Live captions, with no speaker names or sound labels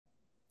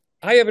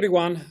Hi,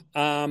 everyone.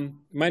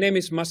 My name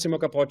is Massimo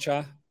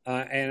Capoccia,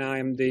 and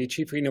I'm the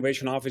Chief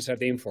Innovation Officer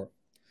at Infor.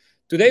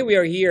 Today, we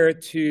are here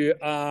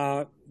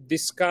to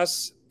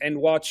discuss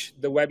and watch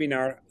the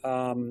webinar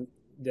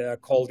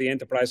called the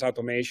Enterprise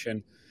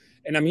Automation.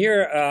 And I'm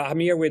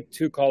here with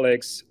two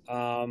colleagues.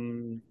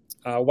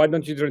 Why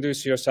don't you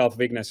introduce yourself,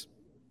 Vignesh?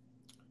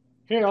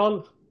 Hey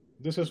all,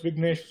 this is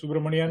Vignesh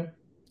Subramanian.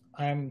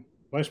 I'm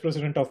Vice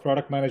President of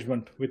Product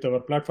Management with our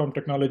Platform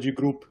Technology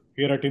Group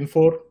here at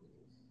Infor.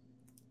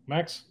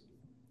 Max?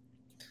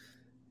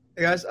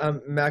 Hey guys,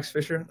 I'm Max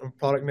Fisher. I'm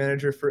Product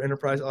Manager for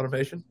Enterprise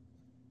Automation.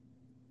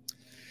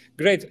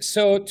 Great.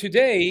 So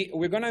today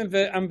we're going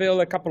to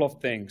unveil a couple of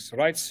things,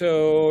 right?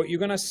 So you're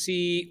going to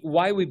see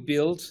why we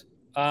built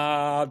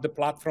the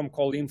platform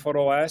called Infor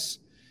OS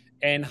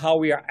and how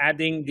we are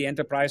adding the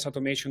enterprise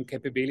automation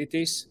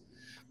capabilities.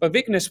 But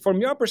Vignesh,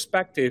 from your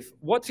perspective,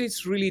 what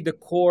is really the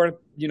core,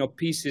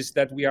 pieces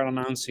that we are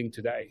announcing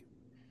today?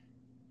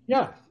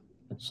 Yeah.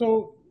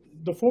 So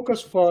the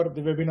focus for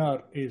the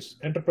webinar is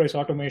enterprise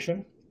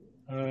automation.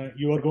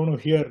 You are going to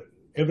hear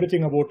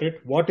everything about it.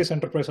 What is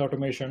enterprise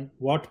automation?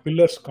 What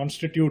pillars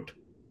constitute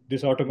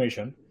this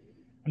automation?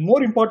 And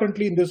more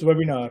importantly, in this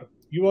webinar,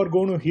 you are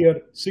going to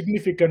hear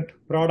significant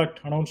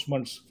product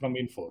announcements from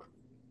Infor.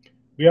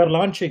 We are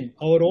launching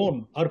our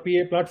own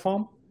RPA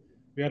platform.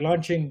 We are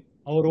launching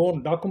our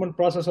own document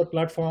processor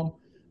platform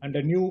and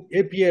a new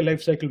API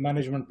lifecycle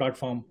management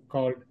platform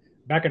called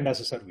Backend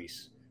as a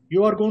Service.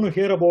 You are going to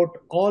hear about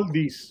all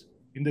these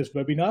in this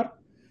webinar.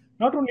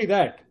 Not only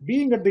that,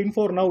 being at the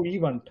Infor Now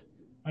event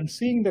and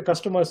seeing the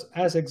customers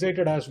as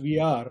excited as we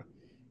are,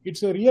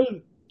 it's a real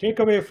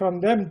takeaway from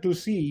them to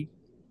see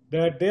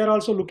that they are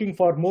also looking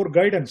for more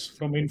guidance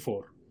from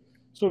Infor.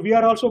 So we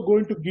are also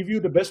going to give you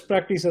the best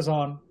practices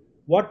on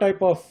what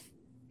type of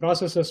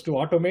processes to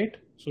automate.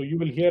 So you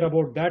will hear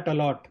about that a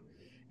lot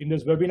in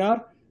this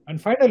webinar.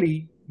 And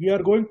finally, we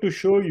are going to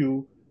show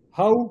you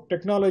how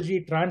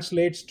technology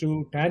translates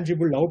to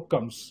tangible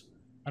outcomes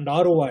and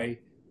ROI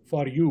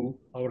for you,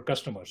 our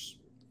customers.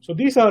 So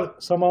these are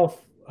some of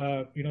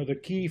the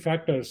key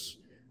factors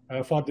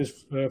for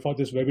this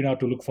webinar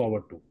to look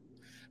forward to.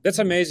 That's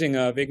amazing,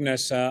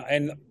 Vignesh.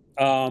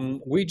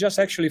 And we just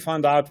actually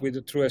found out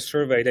through a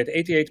survey that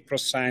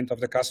 88% of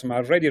the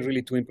customers are ready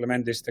really to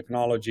implement these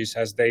technologies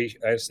as they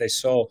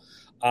saw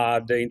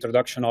the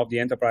introduction of the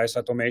enterprise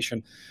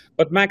automation.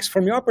 But Max,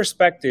 from your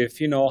perspective,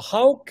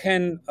 how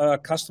can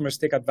customers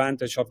take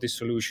advantage of these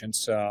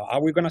solutions?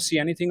 Are we going to see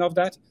anything of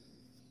that?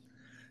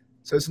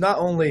 So it's not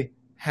only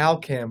how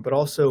can, but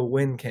also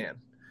when can.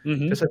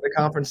 Mm-hmm. Just like the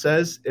conference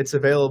says, it's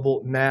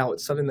available now.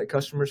 It's something that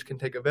customers can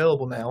take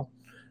available now.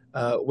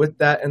 With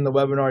that in the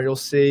webinar, you'll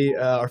see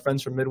our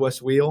friends from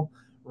Midwest Wheel,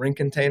 Ring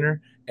Container,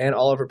 and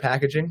Oliver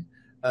Packaging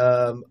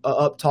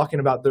up talking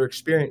about their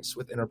experience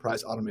with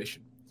enterprise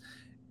automation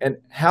and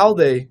how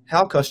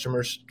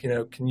customers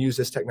can use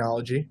this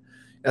technology.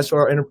 That's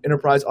our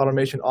enterprise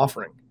automation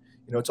offering.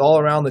 It's all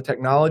around the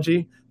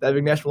technology that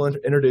Vignesh will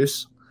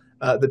introduce,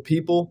 the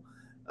people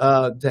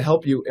to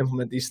help you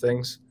implement these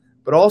things,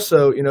 but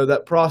also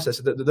that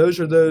process. Those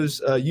are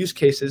those use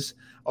cases,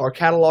 our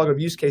catalog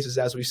of use cases,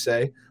 as we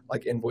say,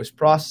 like invoice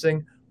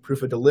processing,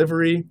 proof of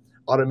delivery,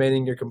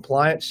 automating your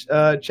compliance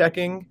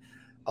checking,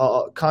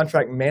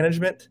 contract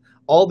management,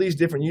 all these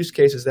different use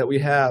cases that we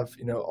have,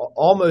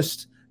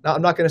 almost,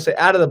 I'm not going to say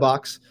out of the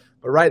box,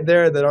 but right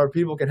there that our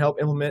people can help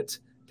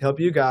implement to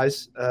help you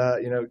guys,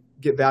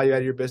 get value out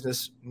of your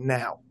business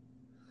now.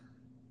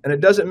 And it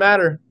doesn't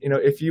matter,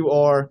 if you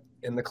are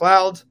in the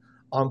cloud,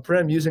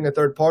 on-prem, using a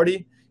third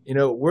party,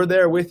 we're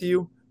there with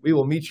you. We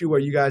will meet you where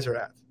you guys are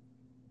at.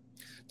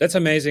 That's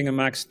amazing,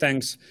 Max.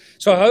 Thanks.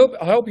 So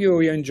I hope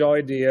you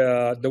enjoyed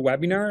the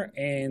webinar,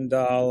 and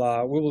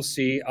we will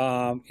see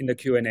in the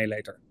Q&A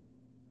later.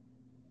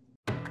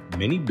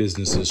 Many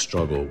businesses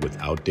struggle with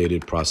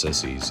outdated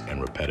processes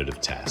and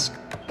repetitive tasks,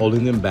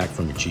 holding them back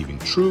from achieving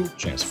true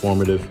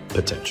transformative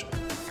potential.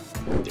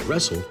 They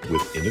wrestle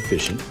with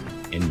inefficient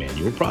and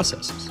manual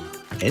processes.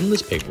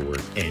 Endless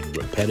paperwork and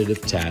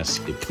repetitive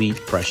tasks deplete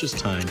precious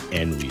time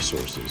and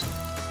resources,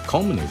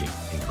 culminating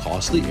in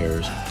costly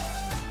errors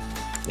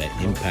that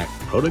impact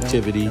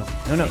productivity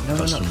and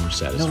customer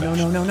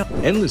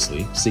satisfaction.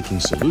 Endlessly seeking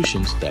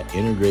solutions that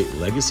integrate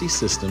legacy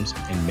systems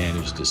and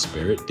manage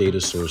disparate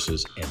data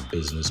sources and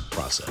business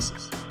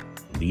processes,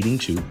 leading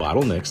to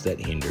bottlenecks that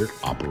hinder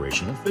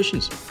operational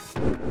efficiency.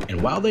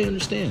 And while they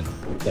understand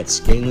that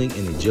scaling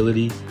and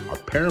agility are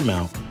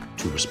paramount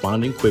to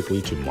responding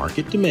quickly to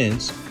market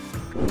demands,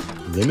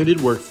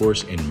 limited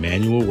workforce and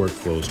manual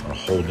workflows are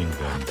holding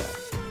them back.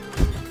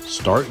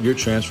 Start your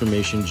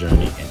transformation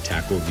journey and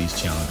tackle these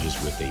challenges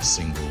with a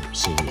single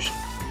solution.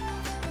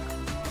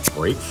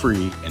 Break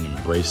free and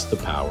embrace the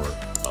power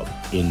of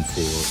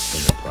Infor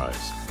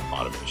Enterprise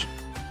Automation.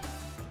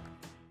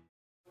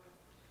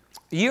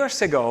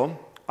 Years ago,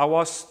 I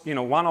was,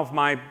 one of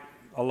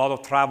a lot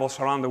of travels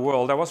around the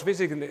world. I was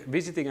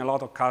visiting a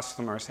lot of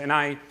customers, and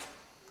I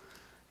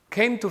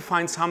came to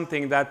find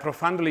something that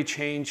profoundly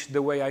changed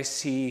the way I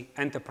see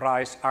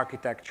enterprise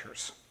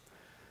architectures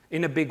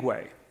in a big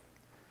way.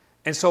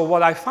 And so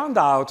what I found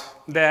out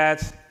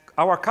that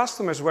our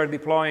customers were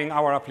deploying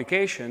our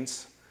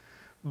applications,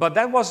 but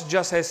that was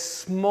just a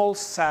small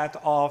set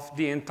of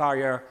the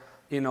entire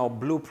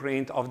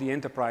blueprint of the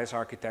enterprise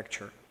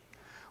architecture.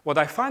 What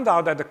I found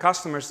out that the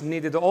customers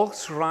needed all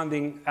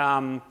surrounding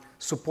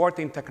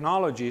supporting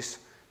technologies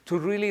to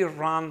really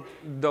run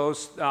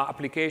those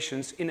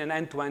applications in an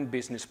end-to-end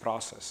business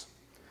process.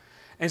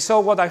 And so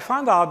what I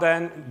found out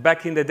then,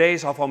 back in the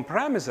days of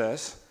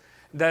on-premises,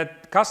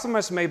 that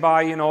customers may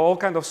buy all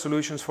kinds of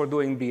solutions for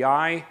doing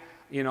BI,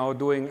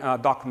 doing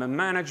document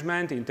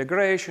management,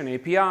 integration,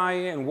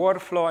 API, and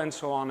workflow, and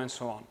so on and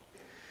so on.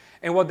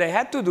 And what they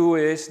had to do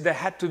is they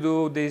had to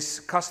do these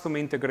custom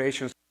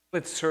integrations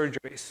with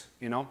surgeries,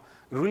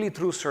 really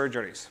true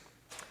surgeries.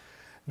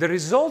 The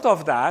result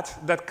of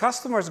that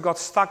customers got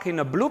stuck in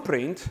a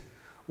blueprint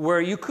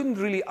where you couldn't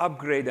really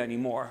upgrade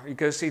anymore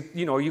because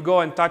you go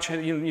and touch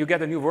it, you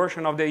get a new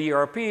version of the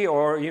ERP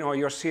or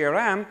your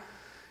CRM,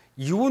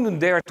 you wouldn't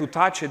dare to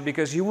touch it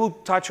because you will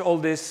touch all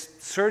this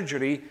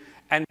surgery,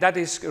 and that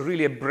is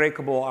really a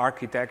breakable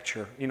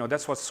architecture.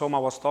 That's what Soma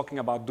was talking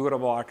about,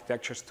 durable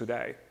architectures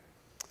today.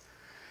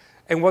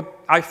 And what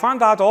I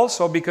found out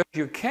also, because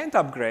you can't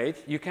upgrade,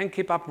 you can't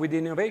keep up with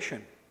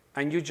innovation,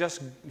 and you're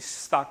just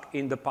stuck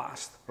in the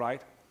past,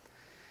 right?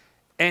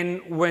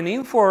 And when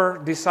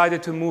Infor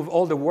decided to move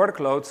all the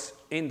workloads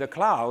in the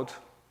cloud,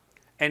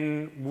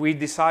 and we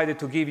decided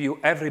to give you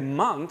every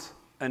month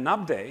an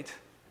update,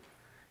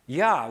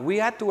 yeah, we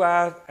had to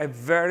have a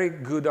very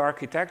good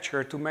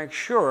architecture to make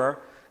sure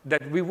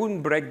that we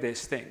wouldn't break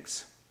these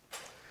things.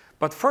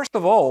 But first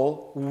of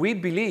all, we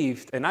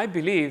believed, and I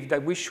believe,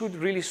 that we should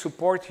really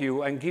support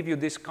you and give you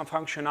these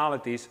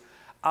functionalities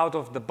out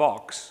of the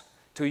box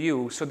to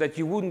you so that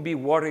you wouldn't be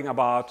worrying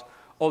about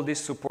all these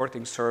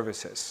supporting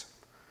services.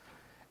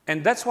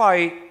 And that's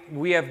why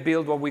we have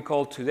built what we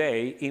call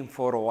today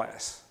Infor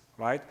OS,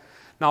 right?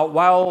 Now,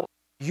 while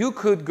you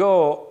could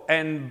go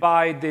and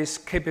buy these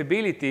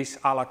capabilities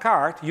a la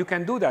carte, you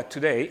can do that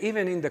today,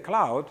 even in the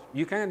cloud.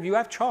 You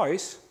have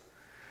choice.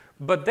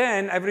 But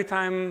then every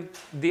time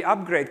the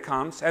upgrade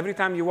comes, every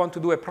time you want to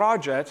do a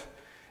project,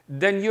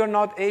 then you're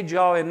not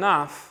agile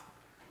enough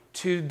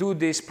to do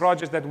these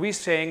projects that we're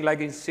saying like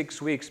in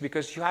 6 weeks,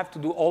 because you have to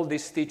do all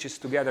these stitches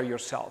together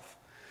yourself.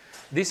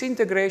 These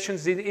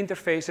integrations, these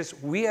interfaces,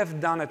 we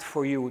have done it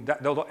for you,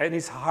 and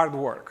it's hard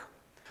work.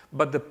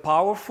 But the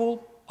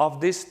powerful of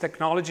this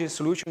technology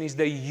solution is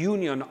the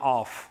union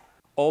of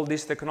all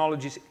these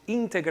technologies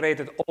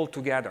integrated all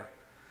together.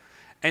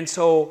 And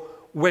so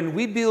when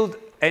we build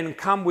and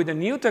come with a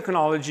new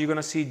technology, you're going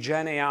to see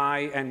Gen AI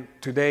and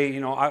today,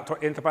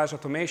 enterprise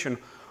automation.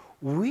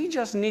 We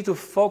just need to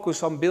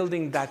focus on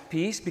building that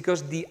piece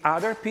because the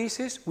other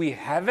pieces, we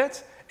have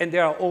it, and they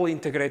are all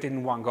integrated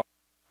in one go,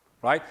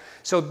 right?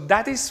 So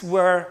that is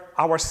where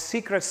our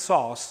secret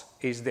sauce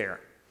is there.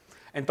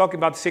 And talking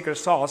about secret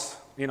sauce,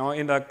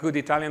 in a good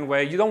Italian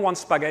way, you don't want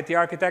spaghetti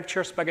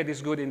architecture. Spaghetti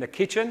is good in the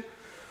kitchen,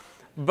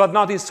 but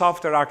not in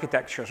software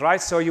architectures,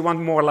 right? So you want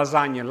more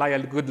lasagna, like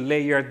a good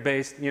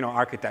layered-based,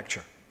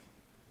 architecture.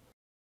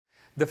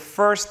 The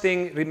first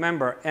thing,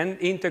 remember, and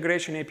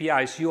integration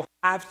APIs, you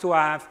have to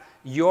have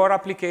your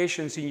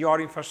applications in your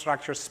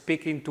infrastructure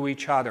speaking to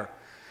each other.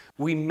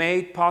 We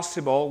made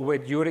possible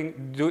with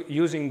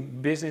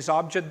using business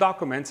object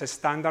documents, a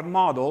standard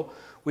model,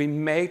 we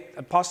made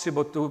it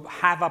possible to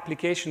have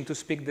applications to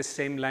speak the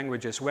same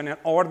languages. When an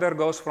order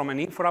goes from an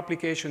Infor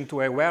application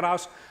to a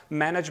warehouse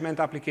management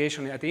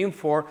application at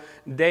Infor,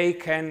 they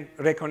can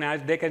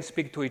recognize, they can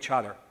speak to each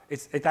other.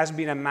 It has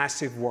been a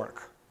massive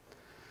work.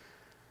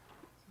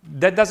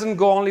 That doesn't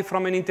go only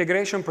from an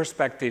integration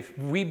perspective.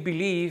 We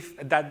believe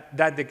that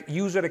the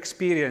user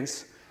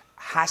experience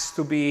has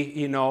to be,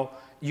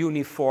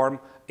 uniform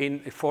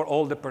for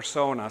all the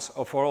personas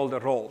or for all the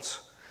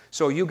roles.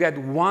 So you get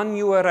one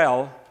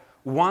URL,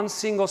 one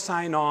single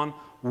sign-on,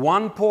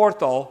 one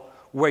portal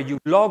where you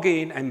log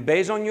in, and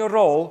based on your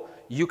role,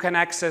 you can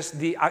access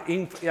the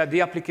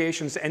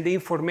applications and the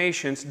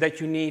informations that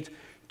you need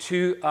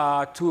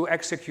to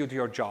execute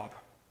your job.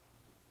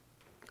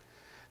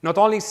 Not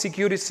only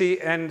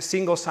security and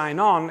single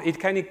sign-on, it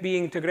can be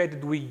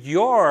integrated with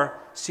your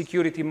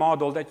security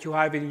model that you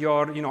have in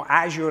your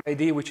Azure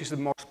AD, which is the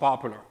most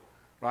popular,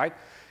 right?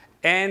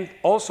 And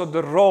also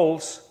the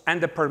roles and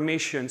the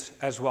permissions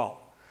as well.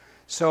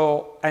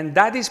 So, and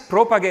that is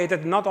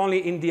propagated not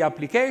only in the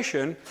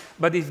application,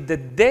 but if the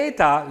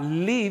data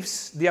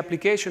leaves the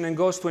application and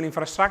goes to an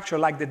infrastructure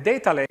like the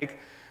data lake,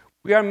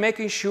 we are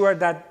making sure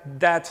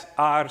that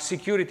our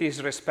security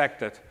is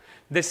respected.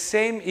 The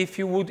same if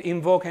you would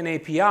invoke an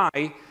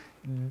API,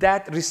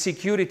 that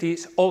security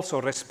is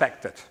also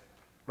respected,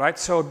 right?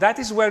 So that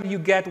is where you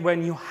get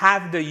when you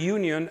have the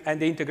union and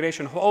the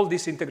integration, all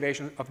this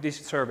integration of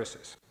these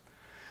services.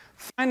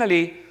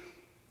 Finally,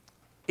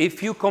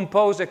 if you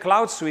compose a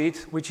cloud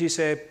suite, which is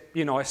a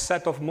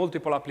set of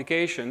multiple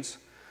applications,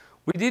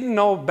 we didn't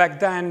know back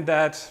then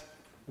that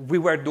we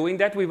were doing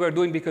that. We were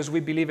doing because we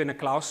believe in a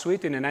cloud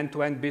suite, in an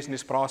end-to-end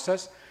business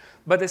process.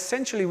 But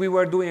essentially, we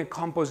were doing a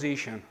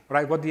composition,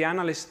 right? What the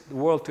analyst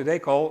world today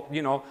call,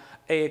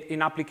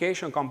 in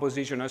application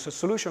composition, as a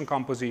solution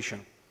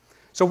composition.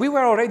 So we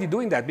were already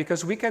doing that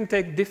because we can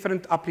take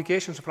different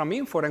applications from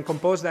Infor and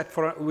compose that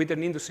with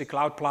an industry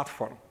cloud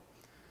platform.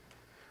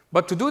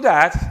 But to do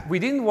that, we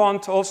didn't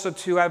want also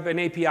to have an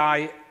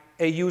API,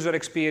 a user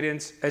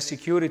experience, a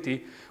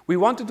security. We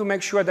wanted to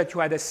make sure that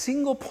you had a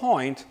single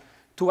point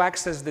to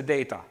access the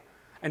data.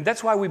 And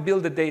that's why we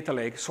built the data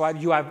lake. So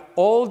you have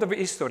all the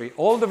history,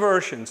 all the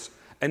versions,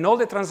 and all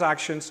the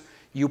transactions.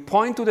 You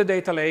point to the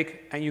data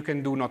lake, and you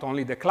can do not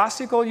only the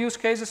classical use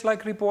cases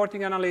like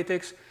reporting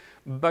analytics,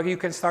 but you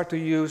can start to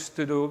use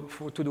to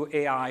do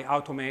AI,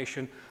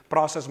 automation,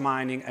 process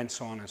mining, and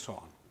so on and so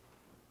on.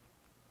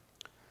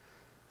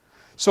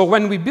 So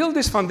when we build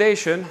this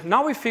foundation,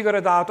 now we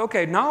figured out,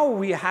 OK, now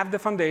we have the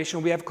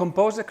foundation. We have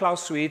composed the cloud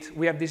suite.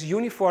 We have this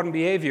uniform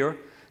behavior.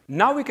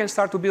 Now we can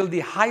start to build the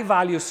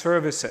high-value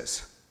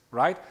services,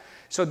 right?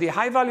 So the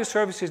high-value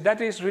services,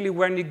 that is really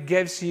when it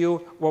gives you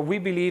what we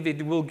believe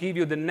it will give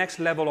you the next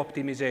level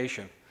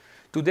optimization.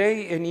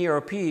 Today, an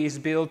ERP is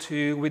built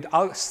with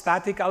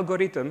static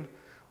algorithm,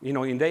 in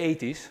the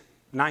 80s,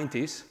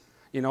 90s,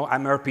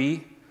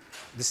 MRP.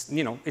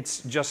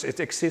 This, it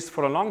exists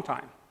for a long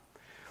time.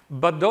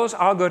 But those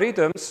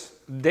algorithms,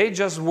 they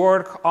just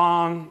work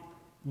on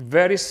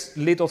very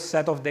little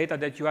set of data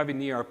that you have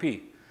in ERP.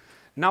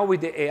 Now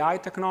with the AI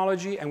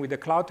technology and with the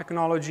cloud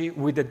technology,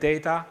 with the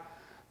data,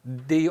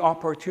 the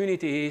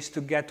opportunity is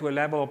to get to a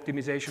level of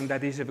optimization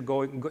that is it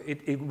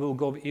will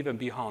go even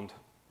beyond,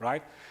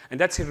 right? And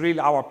that's really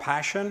our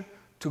passion,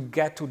 to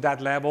get to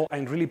that level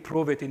and really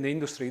prove it in the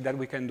industry that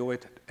we can do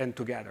it and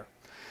together.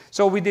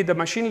 So we did the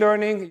machine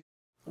learning.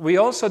 We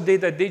also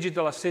did a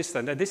digital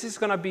assistant. And this is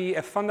going to be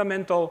a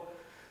fundamental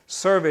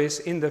service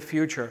in the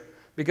future.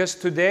 Because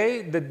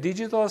today, the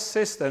digital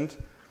assistant,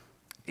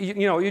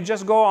 you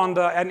just go on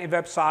any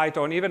website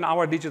or even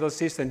our digital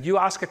assistant, you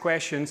ask a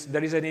question,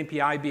 there is an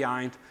API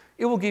behind,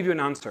 it will give you an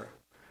answer.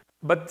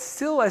 But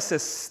still as a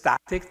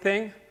static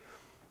thing,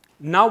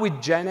 now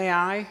with Gen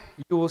AI,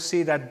 you will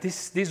see that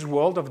this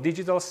world of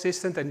digital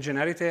assistant and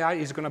generative AI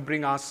is going to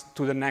bring us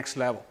to the next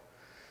level.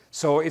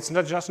 So it's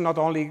not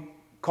only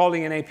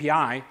calling an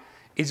API,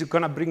 it's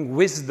going to bring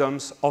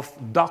wisdoms of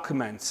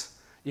documents,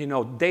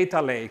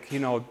 data lake,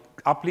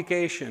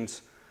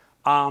 applications,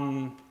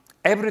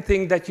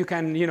 everything that you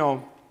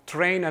can,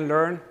 train and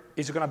learn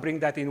is going to bring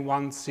that in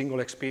one single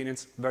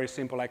experience, very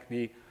simple like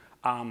the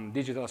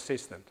digital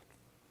assistant.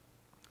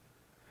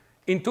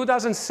 In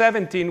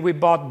 2017, we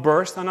bought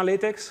Burst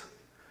Analytics,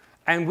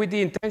 and with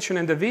the intention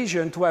and the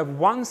vision to have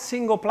one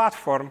single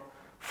platform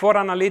for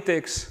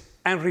analytics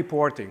and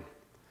reporting.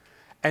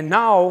 And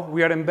now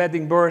we are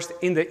embedding Burst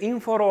in the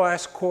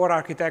InfoOS core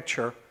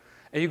architecture,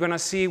 and you're going to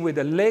see with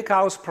the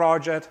Lakehouse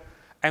project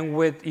and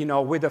with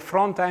the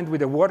front end,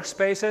 with the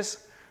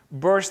workspaces,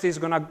 Burst is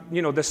going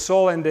to, the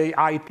soul and the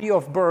IP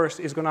of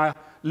Burst is going to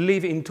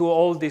live into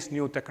all these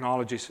new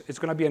technologies. It's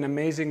going to be an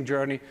amazing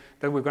journey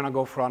that we're going to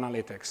go for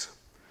analytics.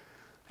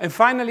 And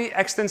finally,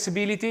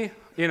 extensibility.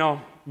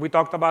 We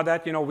talked about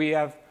that. We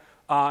have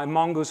a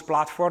Mongoose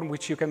platform,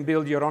 which you can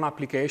build your own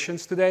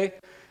applications today.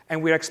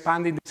 And we're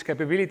expanding these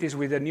capabilities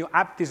with a new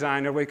app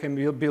designer where you can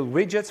build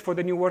widgets for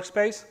the new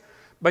workspace.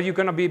 But you're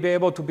going to be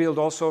able to build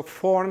also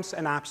forms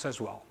and apps as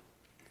well.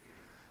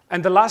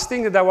 And the last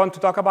thing that I want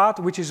to talk about,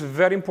 which is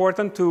very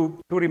important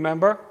to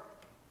remember,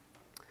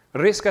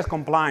 risk and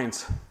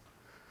compliance.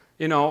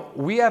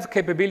 We have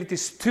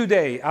capabilities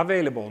today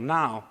available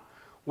now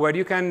where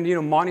you can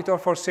monitor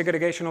for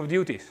segregation of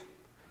duties.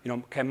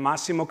 Can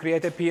Massimo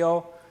create a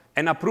PO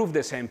and approve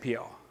the same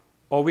PO?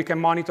 Or we can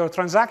monitor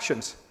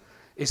transactions.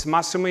 Is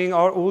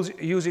Massimo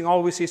using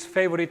always his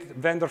favorite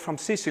vendor from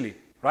Sicily,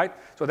 right?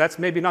 So that's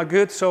maybe not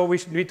good, so we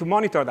need to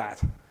monitor that.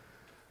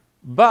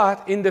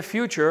 But in the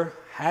future,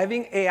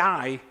 having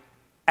AI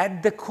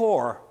at the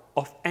core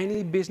of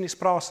any business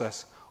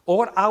process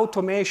or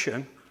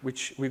automation,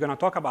 which we're going to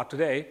talk about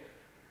today,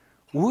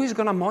 who is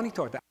going to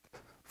monitor that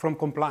from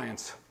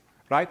compliance,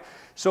 right?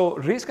 So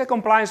risk and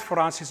compliance for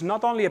us is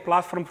not only a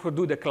platform to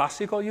do the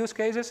classical use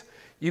cases.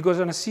 You're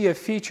going to see a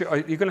feature, or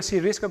you're going to see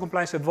risk and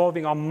compliance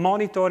evolving on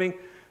monitoring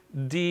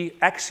the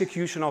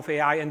execution of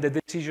AI and the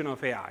decision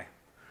of AI.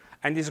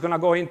 And it's going to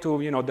go into,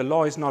 the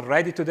law is not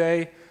ready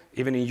today.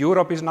 Even in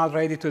Europe, it's not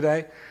ready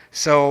today.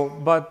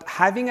 But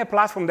having a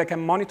platform that can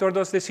monitor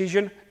those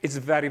decisions is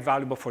very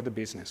valuable for the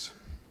business.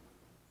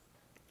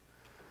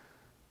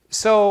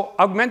 So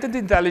augmented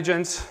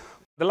intelligence,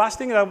 the last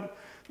thing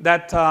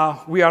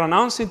that we are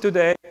announcing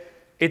today,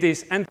 it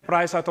is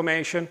enterprise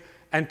automation.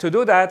 And to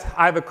do that,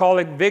 I have a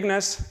colleague,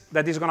 Vignes,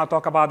 that is going to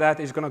talk about that.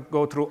 He's going to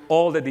go through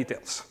all the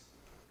details.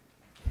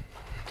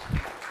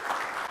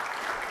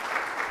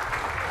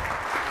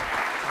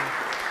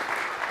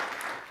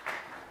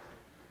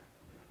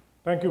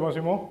 Thank you,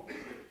 Massimo.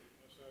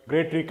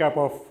 Great recap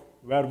of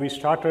where we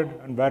started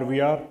and where we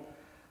are.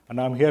 And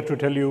I'm here to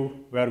tell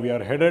you where we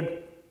are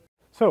headed.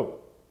 So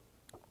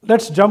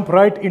let's jump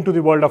right into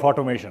the world of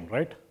automation,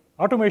 right?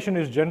 Automation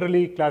is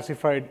generally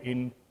classified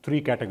in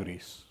three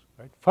categories.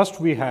 Right? First,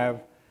 we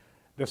have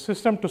the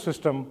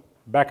system-to-system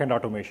backend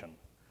automation.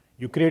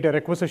 You create a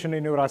requisition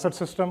in your asset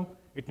system,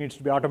 it needs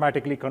to be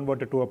automatically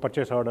converted to a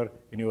purchase order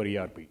in your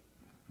ERP,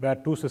 where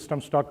two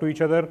systems talk to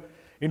each other.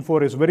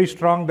 Infor is very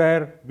strong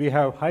there. We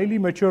have highly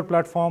mature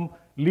platform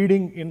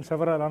leading in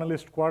several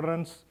analyst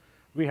quadrants.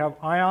 We have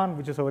Ion,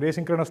 which is our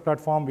asynchronous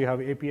platform. We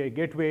have API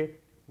Gateway,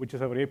 which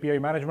is our API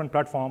management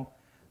platform.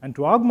 And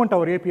to augment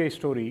our API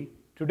story,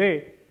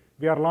 today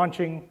we are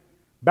launching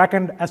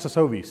Backend as a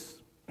Service.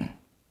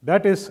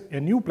 That is a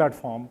new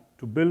platform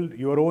to build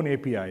your own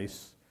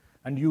APIs,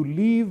 and you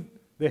leave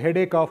the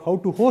headache of how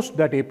to host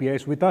that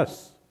APIs with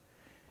us.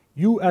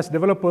 You as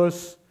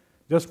developers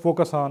just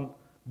focus on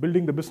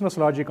building the business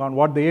logic on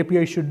what the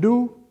API should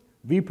do.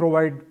 We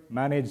provide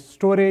managed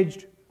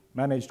storage,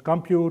 managed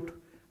compute,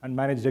 and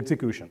managed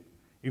execution.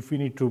 If we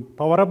need to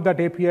power up that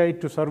API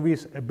to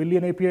service 1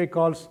 billion API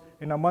calls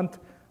in a month,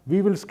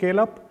 we will scale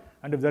up,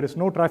 and if there is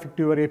no traffic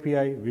to your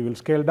API, we will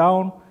scale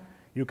down.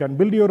 You can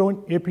build your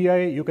own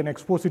API, you can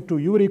expose it to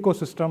your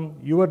ecosystem,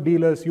 your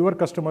dealers, your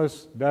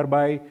customers,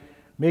 thereby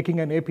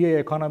making an API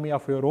economy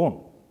of your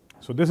own.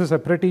 So this is a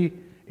pretty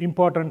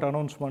important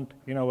announcement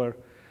in our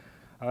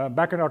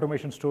backend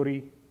automation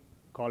story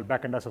called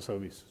Backend as a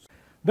Service.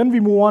 Then we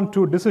move on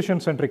to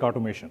decision-centric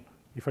automation.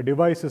 If a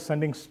device is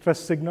sending stress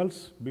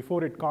signals,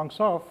 before it conks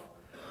off,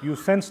 you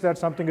sense that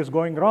something is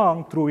going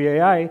wrong through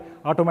AI,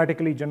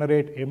 automatically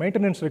generate a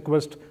maintenance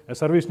request, a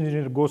service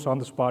engineer goes on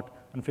the spot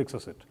and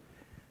fixes it.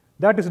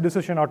 That is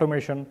decision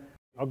automation,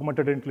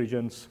 augmented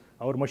intelligence,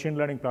 our machine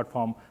learning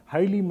platform,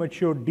 highly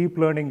mature deep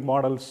learning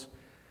models.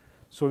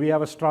 So we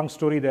have a strong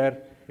story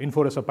there.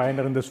 Infor is a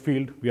pioneer in this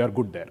field. We are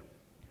good there.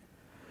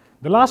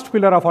 The last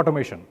pillar of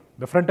automation,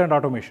 the front-end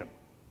automation,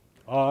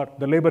 or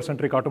the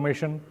labor-centric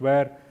automation,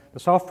 where the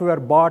software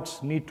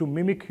bots need to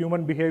mimic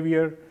human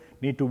behavior,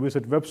 need to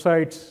visit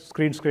websites,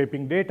 screen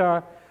scraping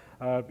data,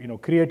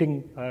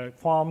 creating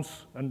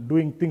forms and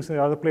doing things in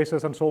other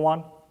places and so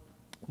on.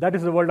 That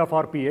is the world of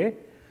RPA.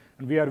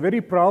 And we are very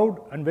proud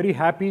and very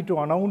happy to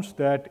announce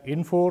that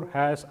Infor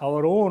has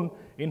our own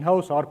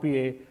in-house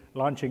RPA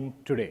launching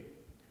today.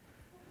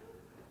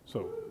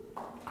 So,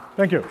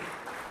 thank you.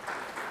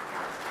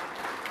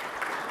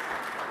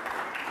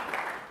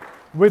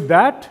 With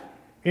that,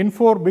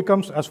 Infor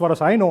becomes, as far as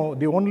I know,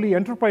 the only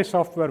enterprise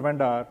software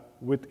vendor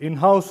with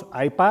in-house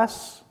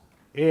iPaaS,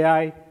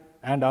 AI,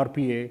 and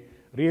RPA,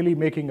 really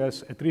making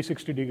us a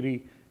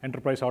 360-degree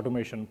enterprise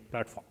automation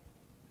platform.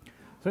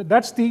 So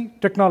that's the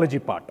technology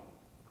part.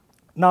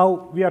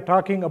 Now we are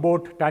talking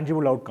about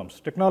tangible outcomes.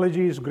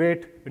 Technology is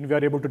great when we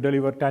are able to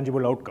deliver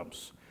tangible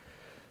outcomes.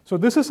 So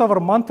this is our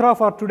mantra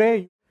for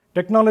today: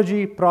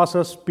 technology,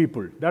 process,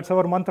 people. That's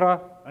our mantra,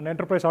 and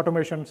enterprise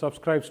automation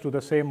subscribes to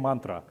the same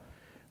mantra.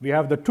 We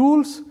have the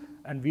tools,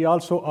 and we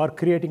also are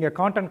creating a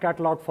content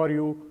catalog for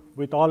you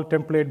with all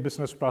template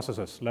business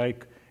processes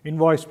like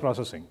invoice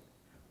processing,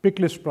 pick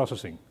list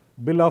processing,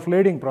 bill of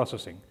lading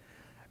processing,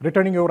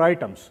 returning your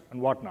items,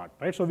 and whatnot.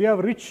 Right? So we have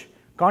rich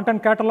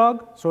content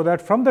catalog so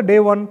that from the day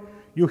one,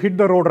 you hit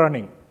the road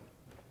running.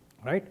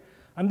 Right?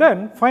 And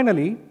then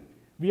finally,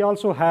 we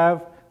also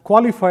have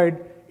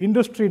qualified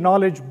industry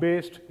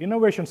knowledge-based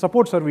innovation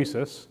support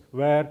services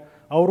where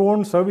our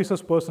own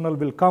services personnel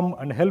will come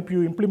and help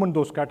you implement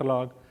those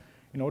catalog,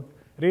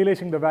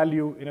 realizing the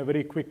value in a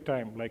very quick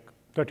time, like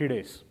 30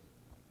 days.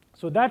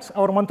 So that's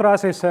our mantra,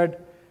 as I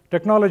said: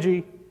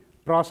 technology,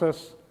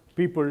 process,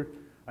 people,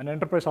 and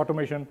enterprise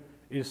automation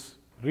is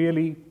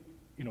really,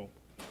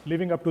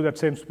 living up to that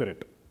same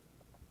spirit.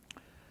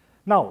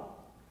 Now,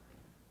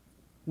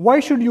 why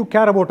should you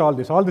care about all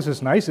this? All this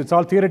is nice. It's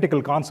all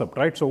theoretical concept,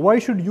 right? So why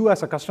should you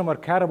as a customer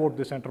care about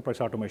this enterprise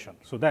automation?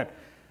 So that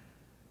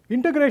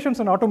integrations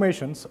and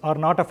automations are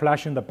not a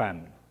flash in the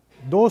pan.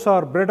 Those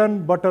are bread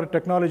and butter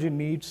technology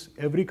needs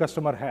every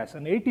customer has.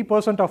 And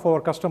 80% of our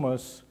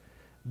customers,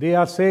 they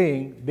are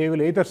saying they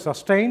will either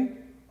sustain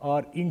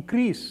or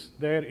increase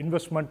their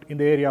investment in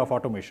the area of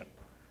automation.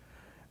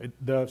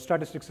 The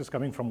statistics is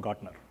coming from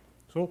Gartner.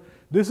 So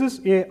this is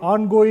an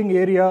ongoing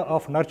area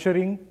of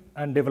nurturing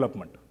and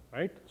development,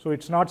 right? So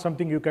it's not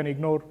something you can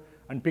ignore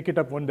and pick it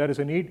up when there is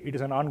a need. It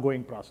is an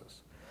ongoing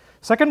process.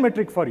 Second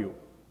metric for you: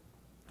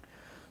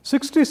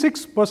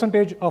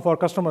 66% of our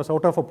customers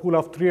out of a pool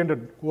of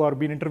 300 who are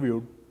being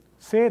interviewed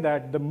say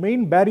that the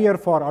main barrier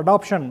for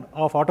adoption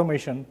of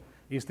automation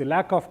is the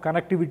lack of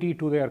connectivity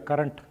to their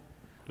current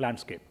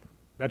landscape.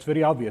 That's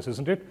very obvious,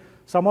 isn't it?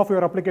 Some of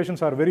your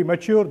applications are very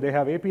mature, they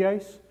have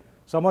APIs.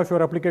 Some of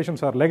your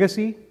applications are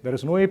legacy, there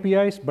is no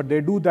APIs, but they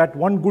do that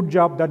one good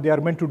job that they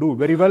are meant to do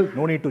very well,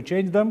 no need to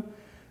change them.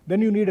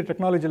 Then you need a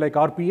technology like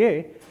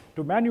RPA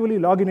to manually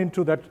log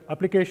into that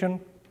application,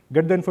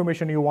 get the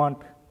information you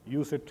want,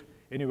 use it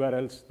anywhere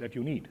else that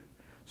you need.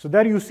 So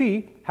there you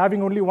see,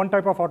 having only one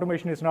type of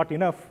automation is not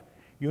enough.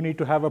 You need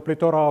to have a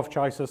plethora of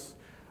choices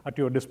at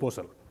your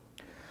disposal.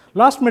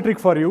 Last metric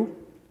for you.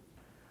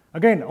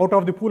 Again, out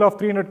of the pool of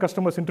 300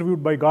 customers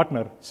interviewed by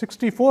Gartner,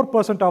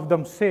 64% of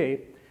them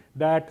say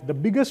that the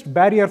biggest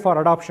barrier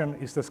for adoption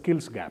is the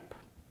skills gap.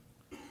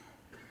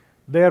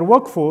 Their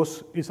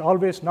workforce is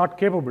always not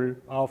capable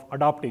of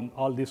adopting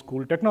all these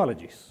cool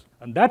technologies.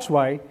 And that's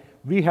why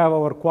we have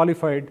our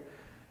qualified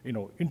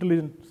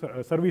intelligent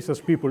services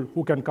people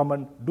who can come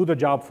and do the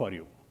job for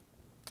you,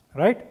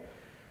 right?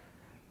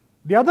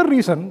 The other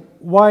reason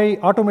why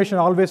automation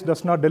always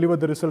does not deliver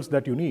the results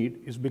that you need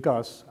is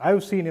because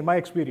I've seen in my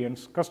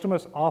experience,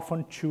 customers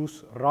often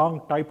choose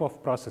wrong type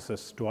of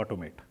processes to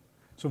automate.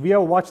 So we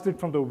have watched it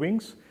from the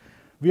wings.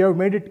 We have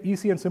made it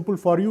easy and simple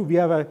for you. We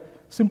have a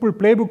simple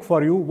playbook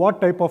for you,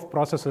 what type of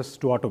processes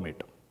to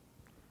automate.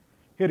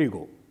 Here you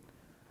go.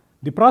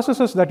 The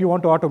processes that you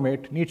want to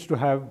automate needs to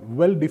have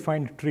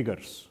well-defined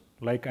triggers,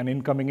 like an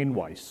incoming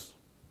invoice,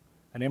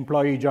 an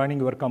employee joining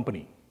your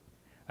company,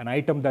 an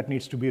item that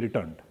needs to be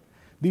returned.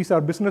 These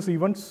are business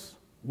events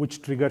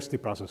which triggers the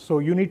process. So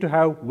you need to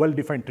have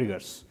well-defined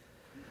triggers.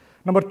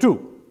 Number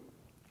two,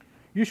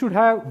 you should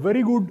have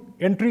very good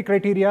entry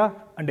criteria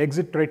and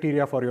exit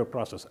criteria for your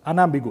process,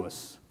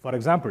 unambiguous. For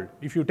example,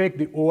 if you take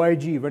the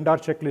OIG vendor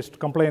checklist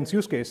compliance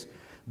use case,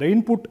 the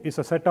input is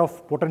a set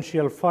of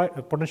potential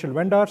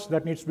vendors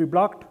that needs to be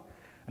blocked,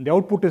 and the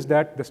output is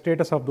that the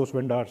status of those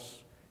vendors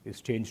is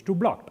changed to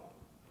blocked.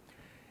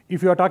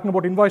 If you are talking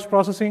about invoice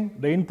processing,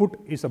 the input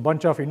is a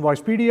bunch of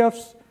invoice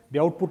PDFs. The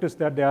output is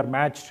that they are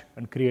matched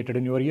and created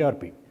in your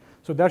ERP.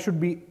 So there should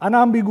be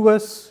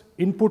unambiguous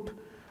input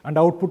and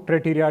output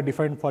criteria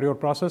defined for your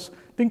process.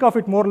 Think of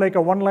it more like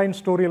a one-line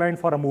storyline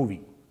for a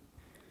movie,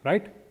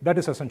 right? That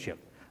is essential.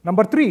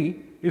 Number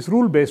three is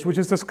rule-based, which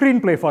is the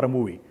screenplay for a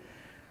movie.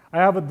 I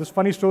have this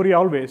funny story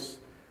always.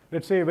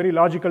 Let's say a very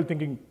logical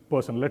thinking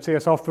person. Let's say a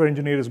software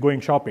engineer is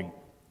going shopping.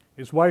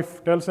 His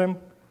wife tells him,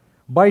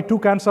 buy 2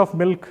 cans of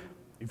milk.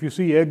 If you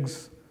see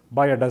eggs,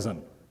 buy a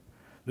dozen.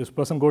 This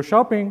person goes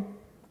shopping,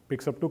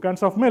 picks up 2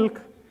 cans of milk.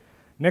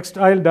 Next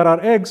aisle, there are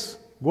eggs,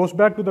 goes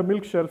back to the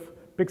milk shelf,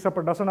 picks up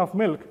a dozen of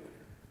milk.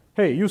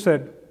 Hey, you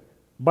said,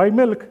 buy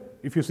milk.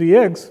 If you see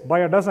eggs, buy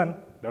a dozen.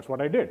 That's what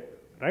I did,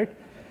 right?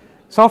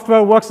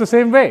 Software works the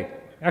same way,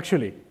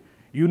 actually.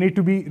 You need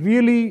to be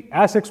really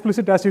as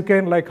explicit as you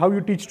can, like how you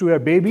teach to a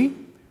baby.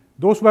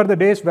 Those were the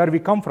days where we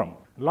come from.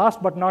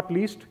 Last but not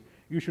least,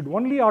 you should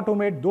only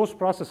automate those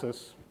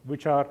processes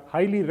which are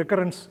highly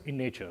recurrent in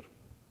nature.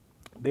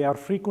 They are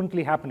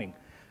frequently happening.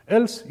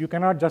 Else, you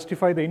cannot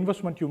justify the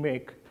investment you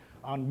make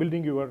on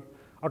building your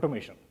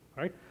automation,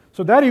 right?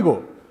 So there you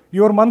go.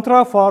 Your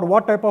mantra for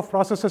what type of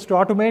processes to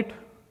automate.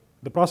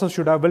 The process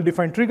should have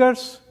well-defined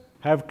triggers,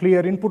 have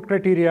clear input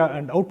criteria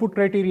and output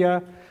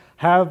criteria,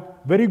 have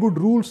very good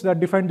rules that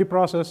define the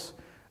process,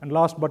 and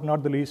last but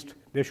not the least,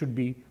 they should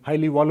be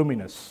highly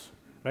voluminous,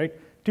 right?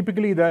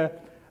 Typically, the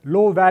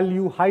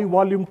low-value,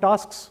 high-volume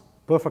tasks,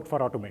 perfect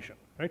for automation,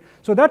 right?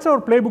 So that's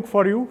our playbook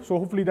for you. So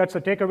hopefully that's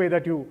a takeaway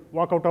that you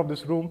walk out of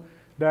this room,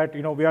 that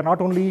we are not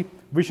only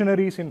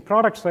visionaries in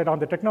product side, on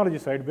the technology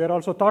side, we are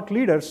also thought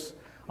leaders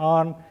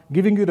on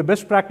giving you the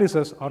best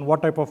practices on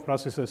what type of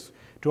processes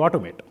to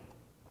automate,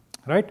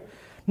 right?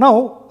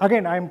 Now,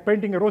 again, I'm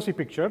painting a rosy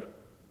picture,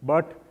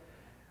 but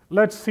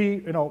let's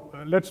see,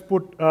 let's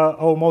put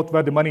our mouth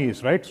where the money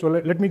is, right? So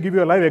let me give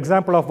you a live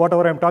example of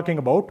whatever I'm talking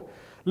about.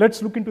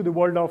 Let's look into the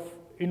world of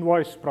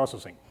invoice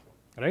processing,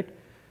 right?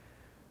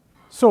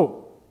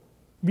 So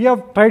we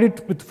have tried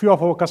it with a few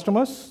of our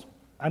customers,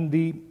 and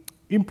the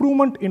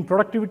improvement in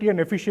productivity and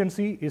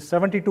efficiency is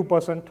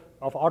 72%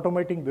 of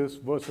automating this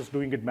versus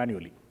doing it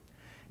manually.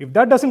 If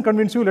that doesn't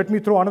convince you, let me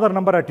throw another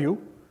number at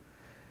you.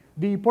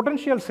 The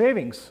potential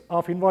savings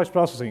of invoice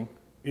processing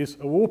is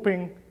a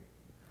whopping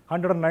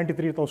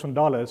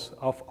 $193,000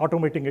 of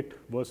automating it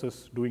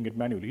versus doing it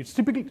manually. It's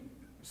typically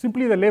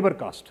simply the labor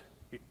cost,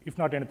 if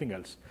not anything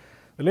else.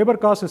 The labor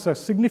cost is a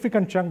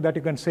significant chunk that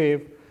you can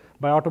save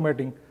by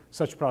automating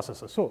such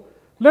processes. So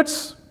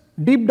let's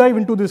deep dive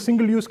into this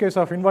single use case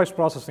of invoice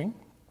processing.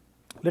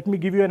 Let me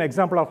give you an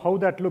example of how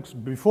that looks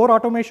before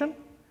automation,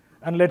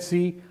 and let's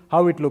see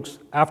how it looks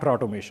after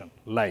automation,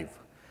 live,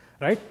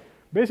 right?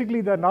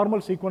 Basically, the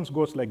normal sequence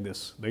goes like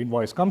this. The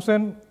invoice comes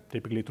in,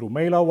 typically through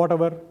mail or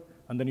whatever,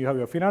 and then you have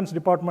your finance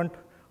department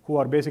who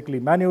are basically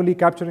manually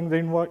capturing the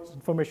invoice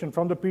information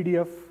from the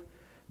PDF.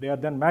 They are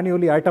then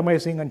manually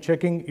itemizing and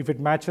checking if it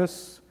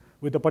matches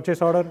with the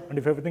purchase order, and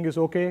if everything is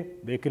okay,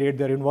 they create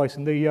their invoice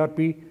in the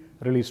ERP,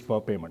 released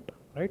for payment,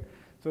 right?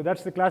 So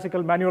that's the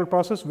classical manual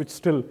process, which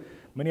still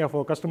many of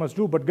our customers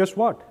do, but guess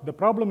what? The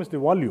problem is the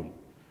volume.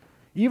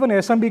 Even an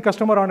SMB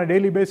customer on a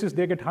daily basis,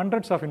 they get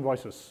hundreds of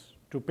invoices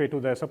to pay to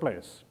their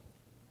suppliers.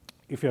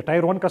 If you're a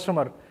tier 1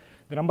 customer,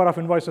 the number of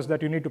invoices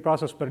that you need to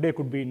process per day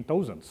could be in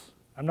thousands.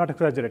 I'm not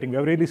exaggerating. We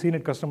have really seen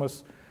it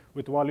customers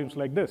with volumes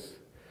like this.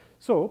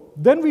 So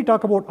then we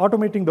talk about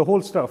automating the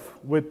whole stuff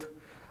with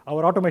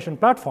our automation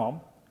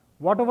platform.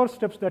 Whatever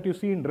steps that you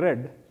see in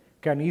red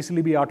can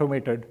easily be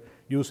automated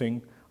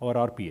using our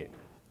RPA.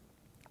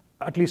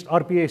 At least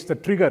RPA is the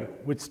trigger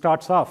which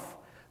starts off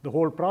the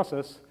whole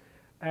process.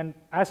 And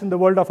as in the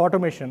world of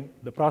automation,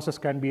 the process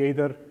can be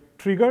either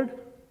triggered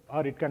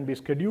or it can be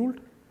scheduled.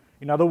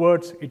 In other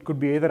words, it could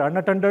be either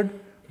unattended,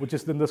 which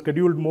is in the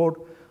scheduled mode,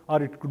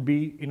 or it could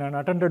be in an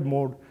attended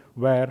mode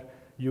where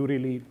you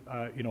really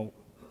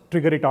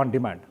trigger it on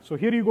demand. So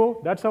here you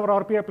go. That's our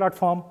RPA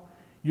platform.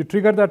 You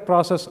trigger that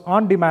process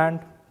on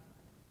demand.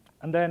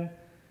 And then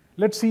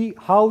let's see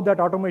how that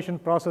automation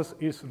process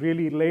is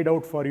really laid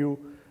out for you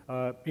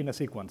in a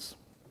sequence.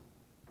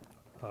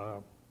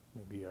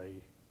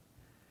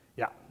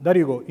 Yeah, there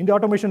you go. In the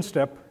automation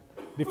step,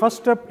 the first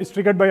step is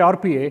triggered by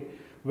RPA,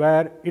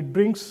 where it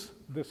brings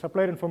the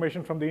supplier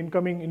information from the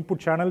incoming input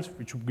channels,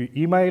 which would be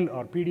email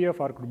or PDF,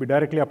 or could be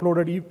directly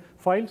uploaded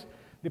files.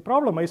 The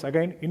problem is,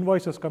 again,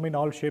 invoices come in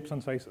all shapes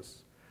and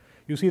sizes.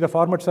 You see the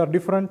formats are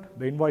different.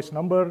 The invoice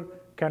number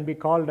can be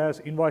called as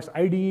invoice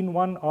ID in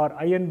one or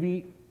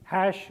INV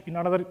hash in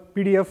another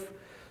PDF.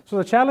 So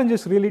the challenge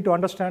is really to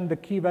understand the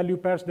key value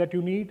pairs that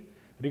you need.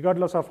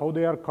 Regardless of how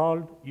they are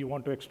called, you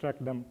want to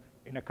extract them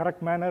in a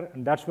correct manner,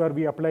 and that's where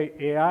we apply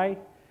AI.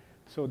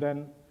 So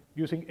then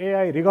using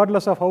AI,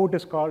 regardless of how it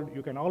is called,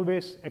 you can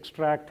always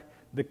extract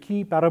the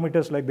key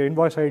parameters like the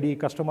invoice ID,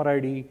 customer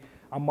ID,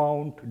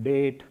 amount,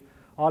 date,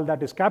 all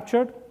that is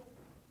captured.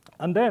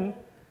 And then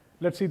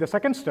let's see, the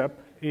second step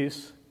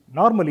is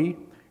normally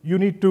you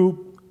need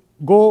to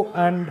go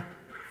and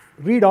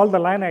read all the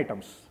line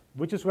items,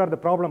 which is where the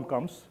problem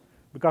comes,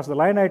 because the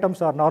line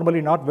items are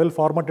normally not well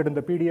formatted in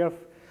the PDF.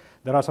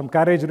 There are some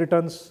carriage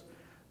returns.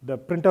 The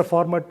printer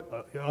format,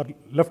 or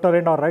left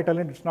aligned or right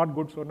aligned, it's not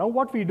good. So now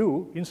what we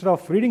do, instead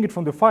of reading it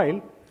from the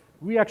file,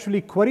 we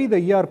actually query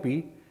the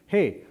ERP,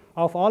 hey,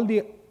 of all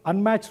the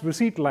unmatched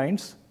receipt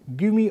lines,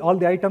 give me all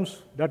the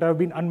items that have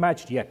been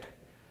unmatched yet.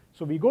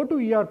 So we go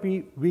to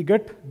ERP, we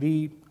get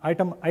the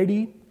item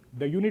ID,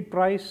 the unit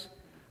price,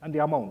 and the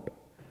amount.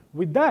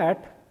 With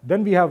that,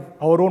 then we have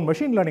our own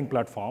machine learning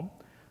platform.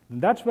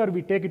 And that's where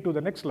we take it to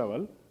the next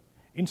level.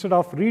 Instead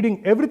of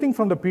reading everything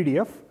from the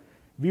PDF,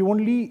 we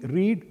only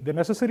read the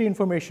necessary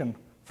information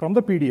from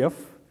the PDF,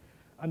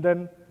 and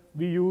then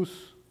we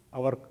use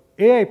our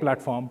AI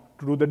platform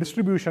to do the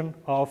distribution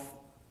of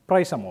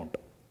price amount.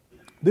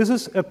 This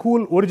is a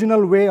cool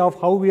original way of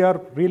how we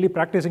are really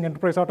practicing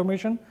enterprise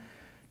automation.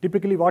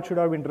 Typically, what should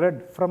have been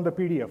read from the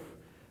PDF?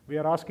 We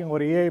are asking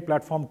our AI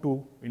platform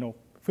to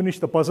finish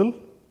the puzzle.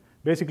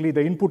 Basically,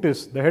 the input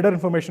is the header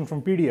information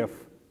from PDF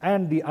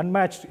and the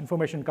unmatched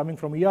information coming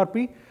from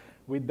ERP.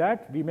 With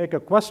that, we make a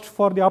quest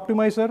for the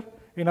optimizer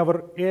in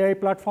our AI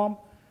platform,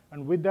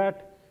 and with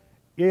that,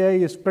 AI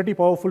is pretty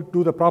powerful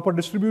to the proper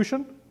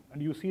distribution,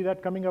 and you see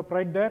that coming up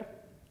right there.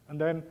 And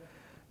then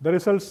the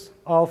results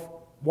of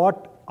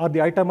what are the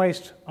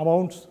itemized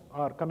amounts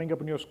are coming up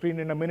on your screen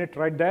in a minute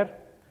right there.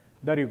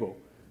 There you go.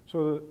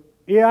 So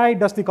AI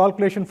does the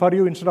calculation for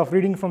you instead of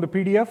reading from the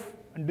PDF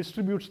and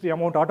distributes the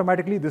amount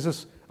automatically. This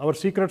is our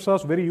secret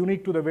sauce, very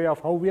unique to the way of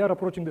how we are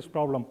approaching this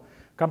problem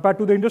compared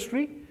to the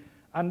industry.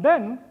 And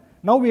then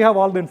now we have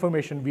all the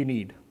information we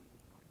need.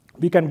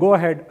 We can go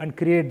ahead and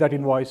create that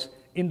invoice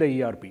in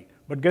the ERP.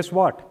 But guess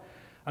what?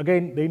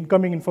 Again, the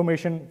incoming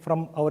information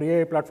from our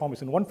AI platform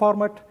is in one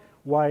format,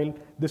 while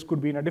this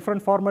could be in a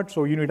different format.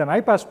 So you need an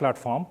iPaaS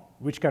platform,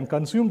 which can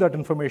consume that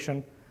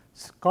information,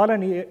 call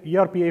an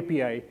ERP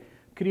API,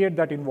 create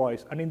that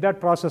invoice, and in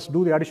that process,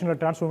 do the additional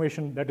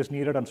transformation that is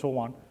needed and so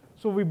on.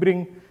 So we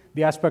bring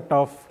the aspect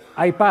of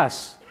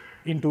iPaaS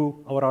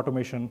into our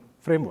automation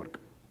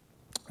framework,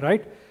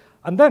 right?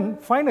 And then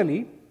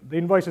finally, the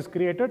invoice is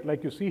created,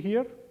 like you see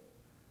here.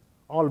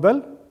 All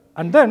well.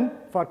 And then,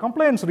 for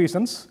compliance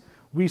reasons,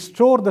 we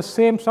store the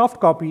same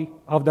soft copy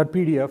of that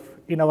PDF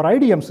in our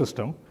IDM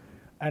system,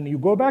 and you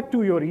go back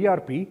to your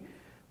ERP.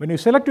 When you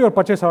select your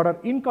purchase order,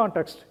 in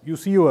context, you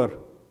see your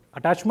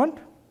attachment,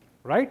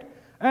 right?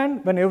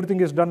 And when everything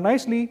is done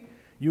nicely,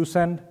 you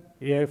send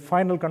a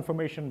final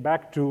confirmation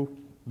back to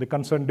the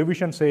concerned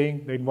division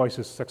saying the invoice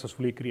is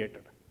successfully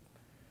created,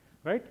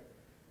 right?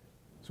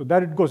 So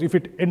there it goes. If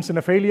it ends in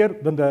a failure,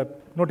 then the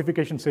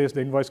notification says the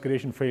invoice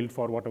creation failed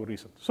for whatever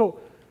reason. So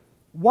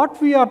what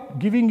we are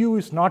giving you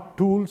is not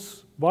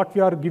tools. What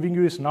we are giving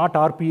you is not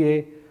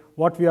RPA.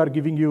 What we are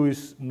giving you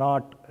is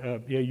not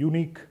a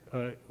unique,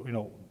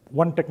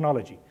 one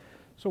technology.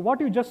 So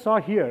what you just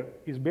saw here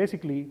is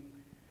basically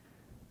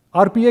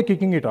RPA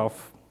kicking it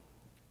off,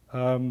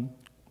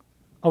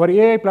 our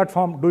AI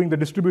platform doing the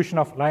distribution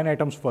of line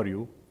items for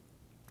you,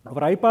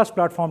 our iPaaS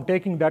platform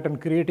taking that and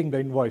creating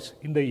the invoice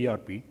in the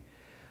ERP,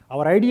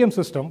 our IDM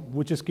system,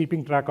 which is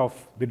keeping track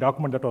of the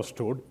document that was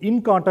stored,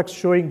 in context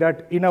showing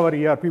that in our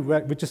ERP,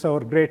 which is our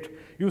great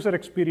user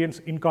experience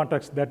in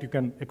context that you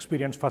can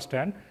experience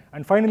firsthand,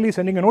 and finally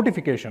sending a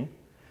notification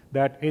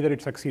that either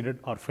it succeeded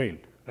or failed,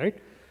 right?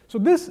 So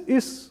this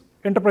is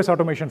enterprise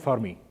automation for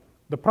me.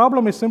 The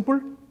problem is simple,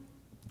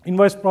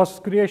 invoice process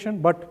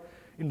creation, but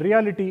in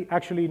reality,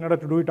 actually, in order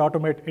to do it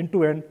automate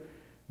end-to-end,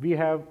 we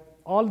have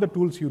all the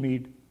tools you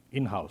need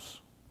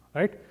in-house,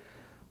 right?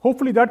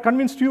 Hopefully that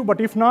convinced you,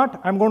 but if not,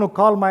 I'm going to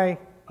call my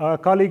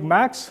colleague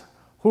Max,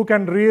 who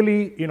can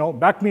really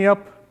back me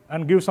up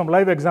and give some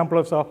live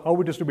examples of how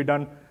it is to be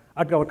done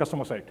at our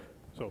customer site.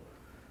 So,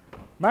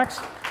 Max,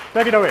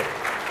 take it away.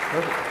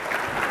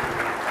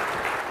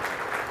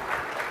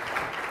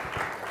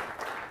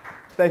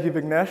 Thank you,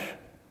 Vignesh.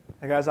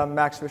 Hey guys, I'm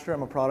Max Fisher.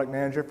 I'm a product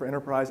manager for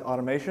Enterprise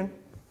Automation.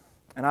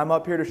 And I'm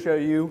up here to show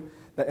you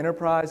that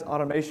Enterprise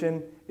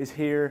Automation is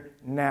here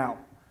now.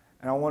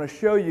 And I want to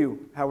show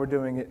you how we're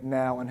doing it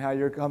now and how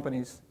your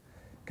companies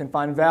can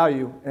find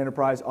value in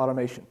enterprise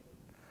automation.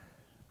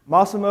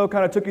 Massimo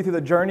kind of took you through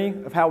the journey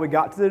of how we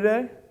got to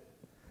today.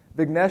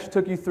 Vignesh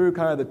took you through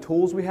kind of the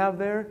tools we have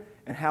there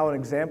and how an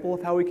example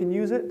of how we can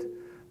use it.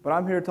 But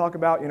I'm here to talk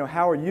about,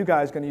 how are you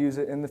guys going to use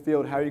it in the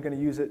field? How are you going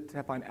to use it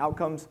to find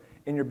outcomes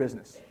in your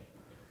business?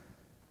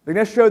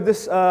 Vignesh showed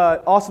this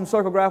awesome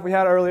circle graph we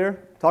had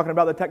earlier, talking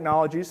about the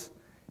technologies.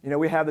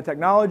 We have the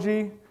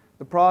technology,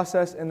 the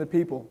process, and the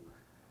people.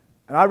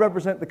 And I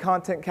represent the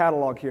content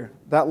catalog here,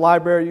 that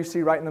library you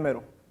see right in the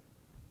middle.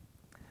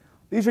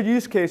 These are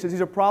use cases.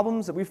 These are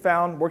problems that we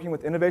found working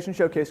with Innovation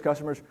Showcase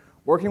customers,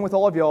 working with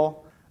all of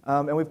y'all,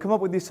 and we've come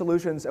up with these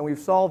solutions, and we've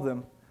solved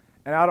them,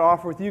 and now to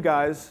offer with you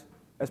guys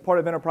as part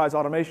of enterprise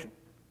automation.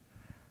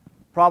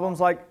 Problems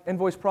like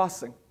invoice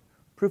processing,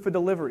 proof of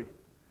delivery,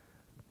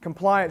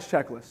 compliance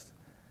checklist,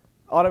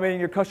 automating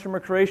your customer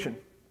creation,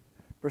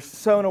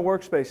 persona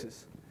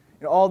workspaces.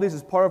 All these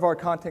is part of our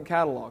content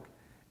catalog.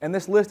 And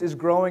this list is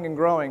growing and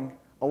growing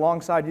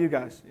alongside you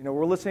guys.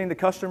 We're listening to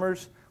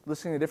customers,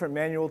 listening to different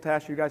manual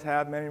tasks you guys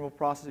have, manual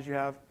processes you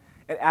have,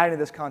 and adding to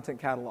this content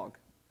catalog.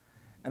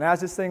 And as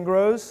this thing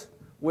grows,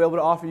 we're able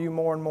to offer you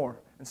more and more.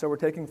 And so we're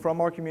taking from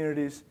our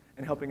communities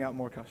and helping out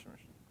more customers.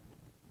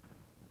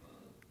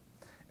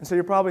 And so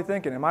you're probably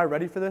thinking, am I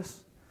ready for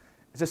this?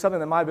 Is this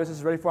something that my business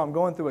is ready for? I'm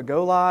going through a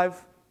go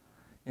live.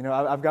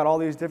 I've got all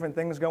these different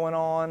things going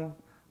on.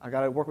 I've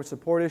got to work with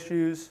support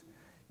issues.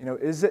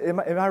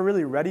 Am I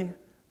really ready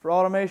for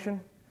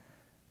automation?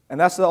 And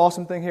that's the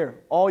awesome thing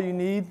here. All you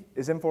need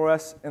is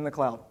Infor in the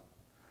cloud.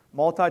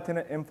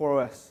 Multi-tenant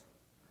Infor.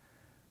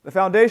 The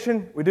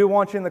foundation, we do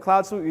want you in the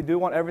cloud suite. We do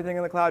want everything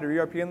in the cloud, your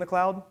ERP in the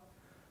cloud.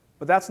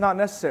 But that's not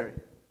necessary.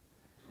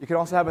 You can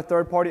also have a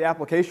third-party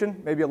application,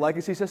 maybe a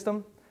legacy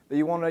system that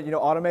you want to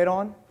automate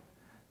on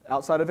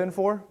outside of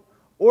Infor.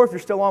 Or if you're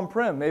still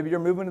on-prem, maybe you're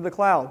moving to the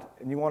cloud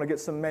and you want to get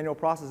some manual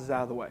processes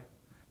out of the way.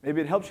 Maybe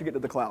it helps you get to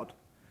the cloud.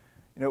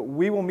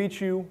 We will meet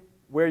you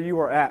where you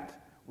are at.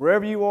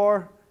 Wherever you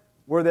are,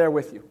 we're there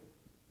with you.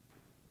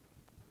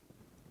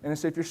 And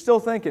so if you're still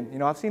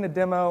thinking, I've seen a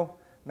demo,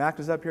 Max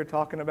is up here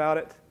talking about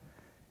it,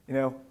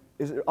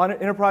 is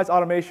enterprise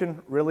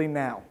automation really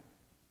now?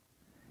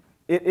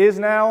 It is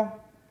now.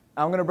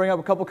 I'm going to bring up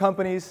a couple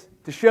companies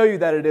to show you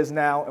that it is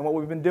now and what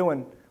we've been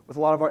doing with a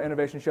lot of our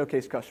Innovation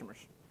Showcase customers.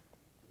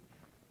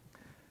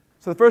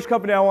 So the first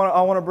company I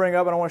want to bring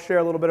up and I want to share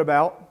a little bit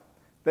about,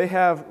 they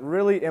have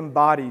really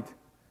embodied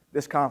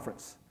this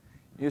conference.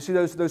 You see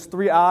those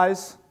three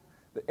I's,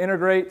 the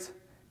integrate,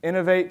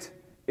 innovate,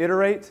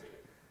 iterate.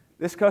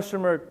 This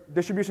customer,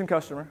 distribution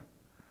customer,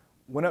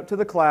 went up to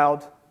the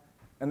cloud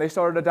and they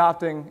started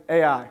adopting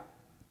AI.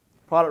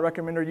 Product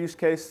recommender use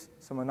case,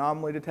 some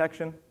anomaly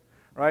detection,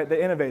 right?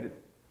 They innovated.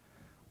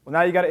 Well,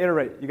 now you got to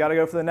iterate. You got to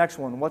go for the next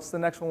one. What's the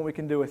next one we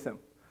can do with them?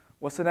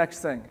 What's the next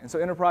thing? And so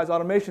enterprise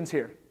automation's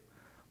here.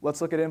 Let's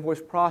look at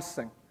invoice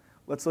processing.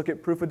 Let's look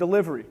at proof of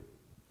delivery.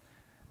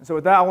 And so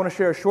with that, I want to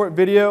share a short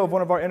video of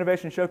one of our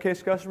Innovation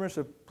Showcase customers,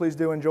 so please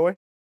do enjoy.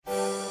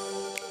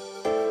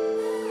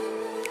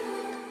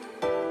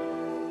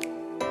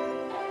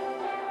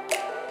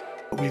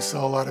 We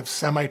sell a lot of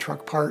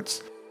semi-truck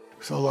parts.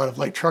 We sell a lot of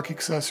light truck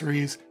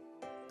accessories.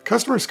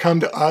 Customers come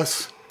to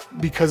us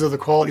because of the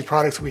quality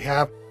products we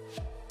have.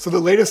 So the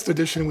latest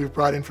addition we've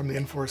brought in from the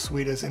Infor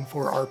suite is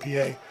Infor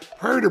RPA.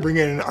 Prior to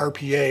bringing in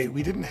RPA,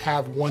 we didn't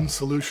have one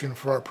solution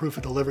for our proof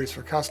of deliveries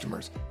for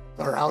customers.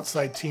 Our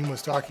outside team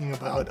was talking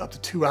about up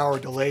to 2-hour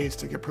delays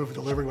to get proof of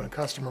delivery when a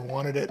customer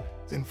wanted it.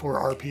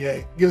 Infor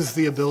RPA gives us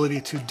the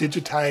ability to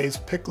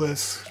digitize pick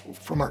lists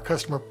from our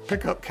customer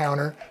pickup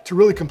counter to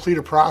really complete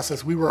a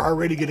process. We were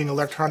already getting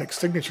electronic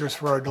signatures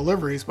for our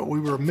deliveries, but we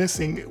were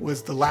missing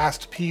was the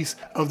last piece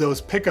of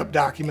those pickup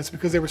documents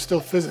because they were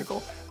still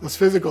physical. Those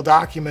physical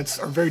documents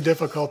are very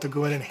difficult to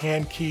go in and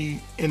hand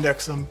key,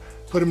 index them,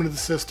 put them into the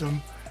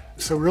system.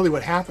 So really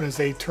what happened is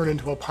they turned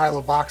into a pile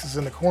of boxes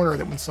in the corner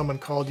that when someone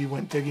called, you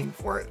went digging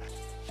for it.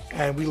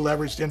 And we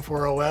leveraged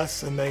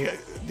Infor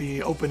and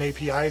the open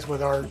APIs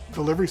with our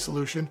delivery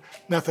solution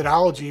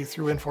methodology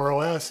through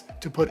Infor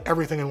to put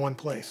everything in one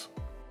place.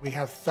 We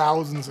have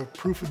thousands of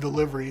proof of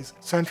deliveries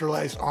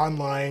centralized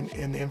online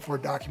in the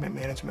Infor document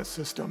management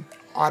system.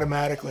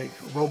 Automatically,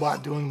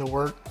 robot doing the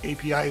work,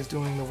 API is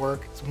doing the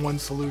work. It's one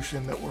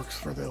solution that works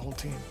for the whole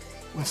team.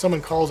 When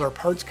someone calls our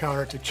parts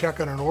counter to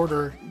check on an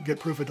order, get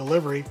proof of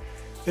delivery,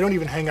 they don't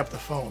even hang up the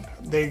phone.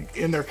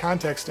 In their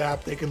context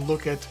app, they can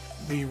look at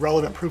the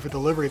relevant proof of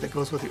delivery that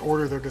goes with the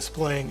order they're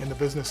displaying in the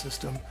business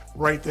system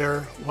right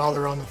there while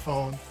they're on the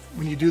phone.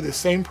 When you do the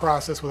same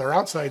process with our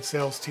outside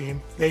sales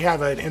team, they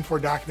have an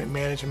Infor document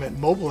management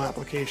mobile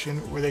application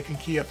where they can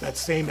key up that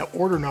same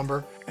order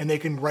number and they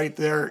can right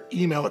there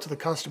email it to the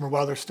customer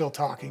while they're still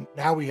talking.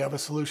 Now we have a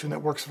solution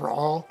that works for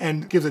all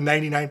and gives a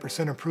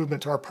 99%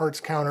 improvement to our parts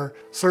counter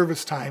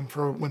service time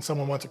for when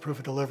someone wants a proof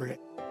of delivery.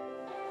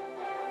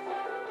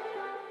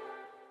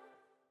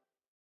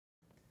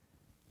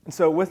 And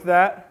so with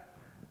that,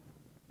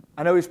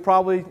 I know he's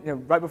probably,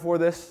 right before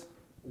this,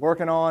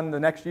 working on the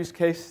next use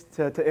case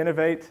to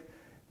innovate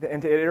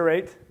and to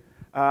iterate.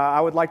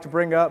 I would like to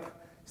bring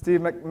up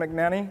Steve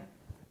McNanny.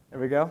 There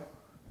we go.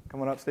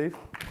 Come on up, Steve.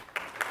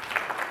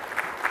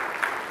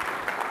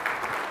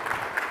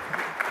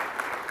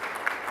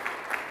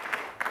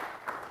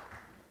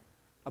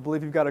 I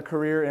believe you've got a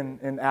career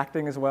in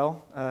acting as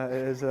well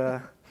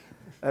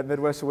at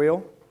Midwest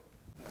Wheel.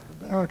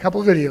 A couple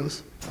of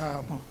videos.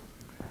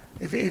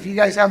 If you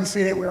guys haven't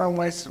seen it, we're on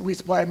We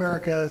Supply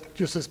America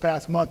just this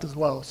past month as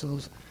well. So it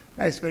was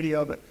a nice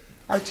video. But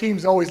our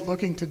team's always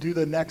looking to do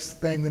the next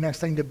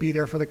thing to be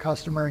there for the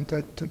customer and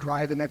to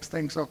drive the next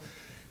thing. So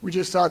we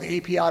just saw the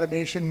AP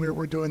automation.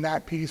 We're doing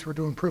that piece. We're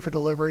doing proof of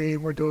delivery.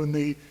 We're doing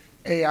the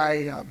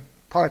AI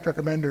product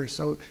recommenders.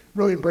 So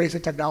really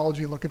embracing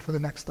technology, looking for the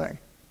next thing.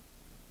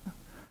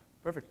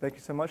 Perfect. Thank you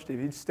so much, Steve.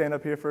 You just stand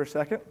up here for a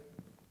second.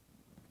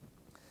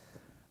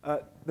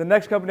 The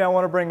next company I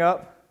want to bring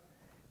up,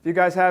 if you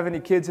guys have any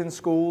kids in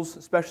schools,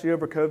 especially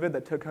over COVID,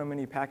 that took home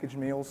any packaged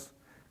meals,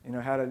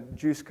 had a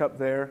juice cup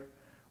there,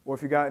 or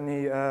if you got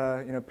any,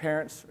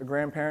 parents or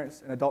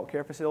grandparents in adult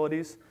care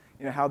facilities,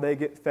 how they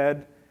get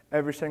fed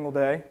every single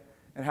day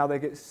and how they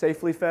get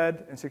safely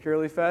fed and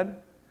securely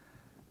fed.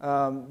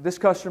 This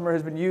customer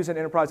has been using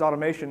enterprise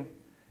automation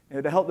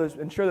to help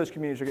ensure those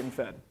communities are getting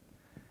fed.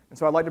 And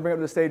so I'd like to bring up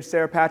to the stage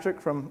Sarah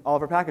Patrick from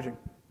Oliver Packaging.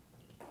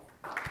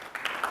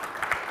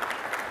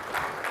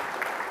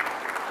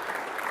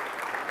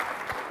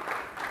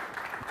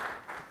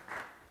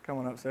 Come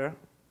on up, Sarah.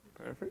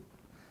 Perfect.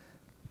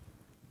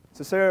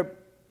 So Sarah,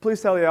 please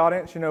tell the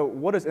audience,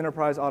 what does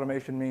enterprise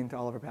automation mean to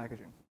Oliver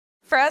Packaging?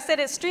 For us, it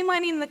is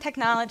streamlining the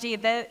technology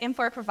that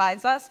Infor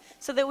provides us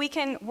so that we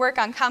can work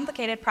on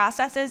complicated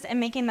processes and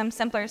making them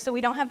simpler so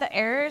we don't have the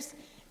errors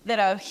that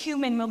a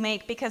human will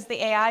make because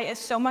the AI is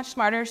so much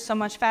smarter, so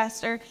much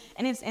faster,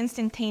 and it's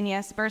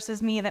instantaneous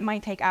versus me that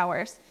might take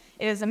hours.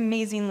 It is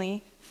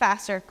amazingly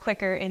faster,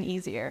 quicker, and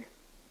easier.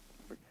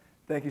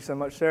 Thank you so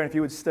much, Sarah. And if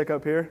you would stick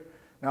up here.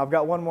 Now, I've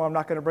got one more. I'm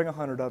not going to bring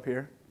 100 up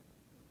here.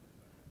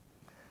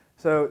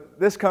 So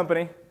this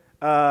company,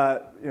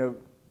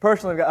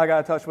 personally, I got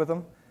in touch with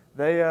them.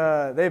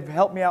 They've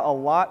helped me out a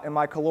lot in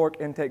my caloric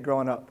intake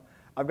growing up.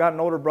 I've got an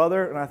older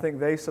brother, and I think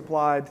they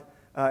supplied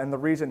and the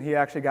reason he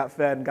actually got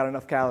fed and got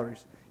enough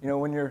calories.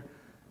 When you're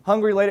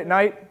hungry late at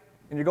night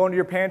and you're going to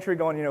your pantry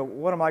going,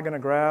 what am I going to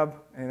grab?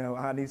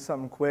 I need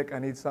something quick. I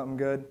need something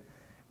good.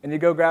 And you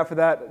go grab for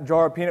that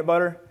jar of peanut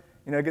butter,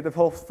 get the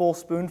whole full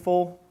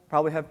spoonful,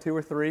 probably have 2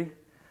 or 3.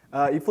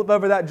 You flip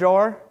over that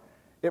jar,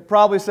 it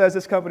probably says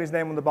this company's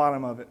name on the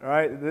bottom of it, all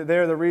right?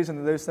 They're the reason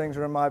that those things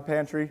are in my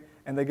pantry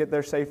and they get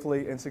there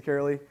safely and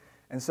securely.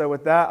 And so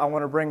with that, I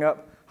want to bring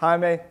up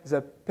Jaime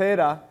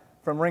Zepeda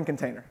from Ring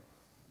Container.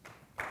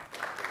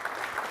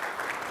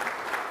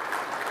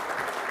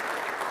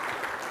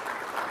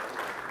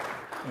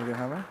 There you go,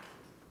 Jaime.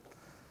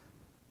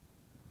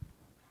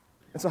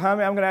 And so,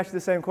 Jaime, I'm going to ask you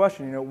the same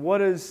question. What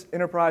does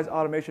enterprise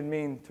automation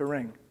mean to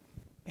Ring?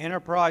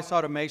 Enterprise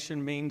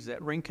automation means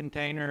that Ring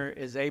Container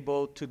is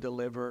able to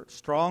deliver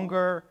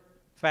stronger,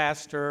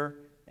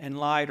 faster, and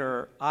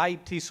lighter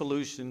IT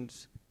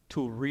solutions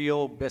to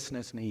real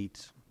business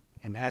needs.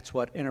 And that's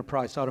what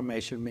enterprise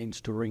automation means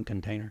to Ring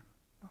Container.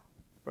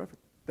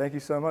 Perfect. Thank you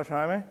so much,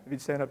 Jaime. If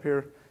you'd stand up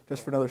here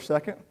just for another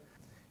second.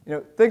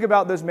 Think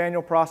about those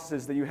manual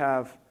processes that you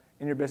have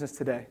in your business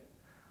today.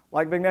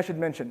 Like Vignesh had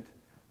mentioned,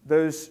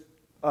 those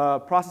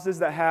processes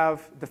that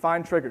have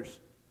defined triggers,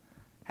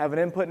 have an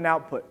input and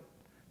output,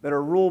 that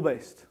are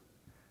rule-based,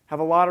 have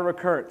a lot of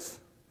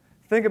recurrence.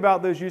 Think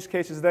about those use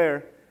cases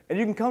there, and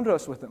you can come to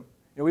us with them.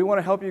 We want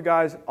to help you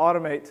guys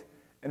automate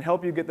and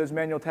help you get those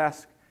manual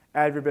tasks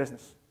out of your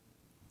business.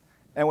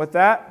 And with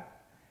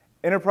that,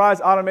 enterprise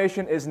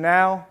automation is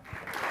now.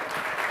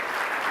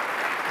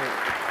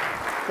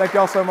 Thank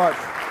you all so much.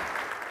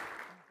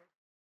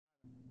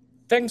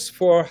 Thanks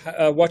for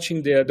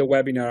watching the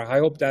webinar. I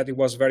hope that it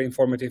was very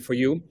informative for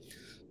you.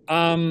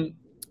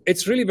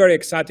 It's really very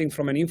exciting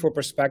from an Infor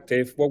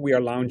perspective, what we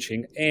are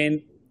launching.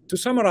 And to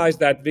summarize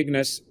that,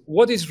 Vignesh,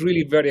 what is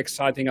really very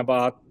exciting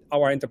about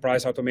our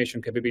enterprise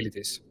automation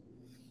capabilities?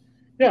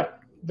 Yeah,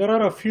 there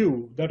are a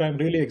few that I'm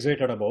really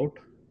excited about.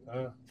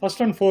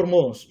 First and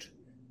foremost,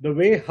 the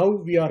way how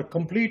we are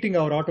completing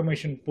our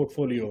automation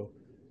portfolio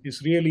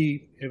is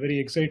really a very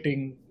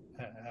exciting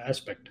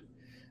aspect.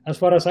 As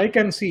far as I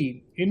can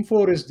see,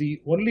 Infor is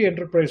the only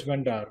enterprise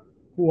vendor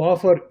who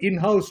offer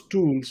in-house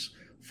tools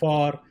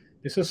for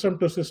the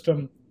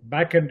system-to-system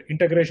back-end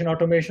integration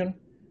automation,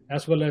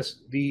 as well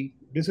as the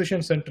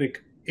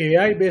decision-centric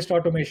AI-based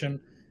automation,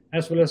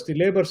 as well as the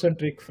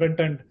labor-centric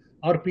front-end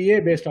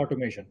RPA-based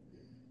automation.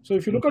 So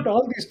if you look at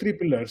all these 3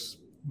 pillars,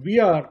 we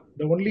are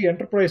the only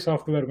enterprise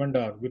software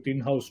vendor with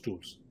in-house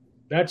tools.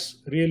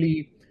 That's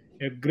really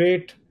a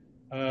great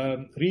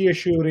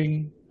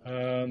reassuring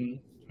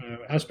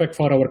aspect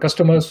for our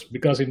customers,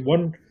 because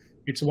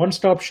it's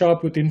one-stop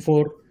shop with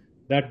Infor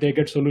that they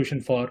get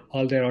solution for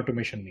all their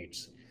automation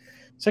needs.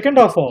 Second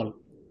of all,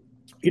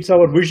 it's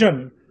our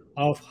vision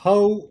of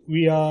how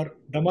we are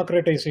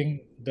democratizing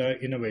the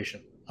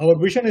innovation. Our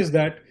vision is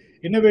that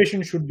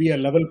innovation should be a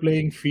level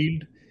playing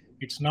field.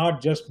 It's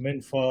not just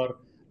meant for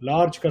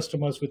large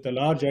customers with a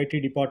large IT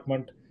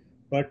department,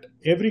 but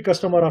every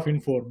customer of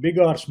Infor, big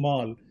or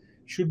small,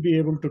 should be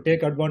able to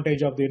take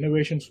advantage of the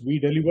innovations we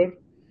deliver.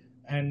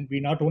 And we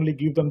not only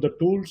give them the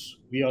tools,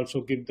 we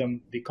also give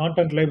them the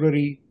content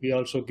library. We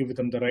also give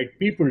them the right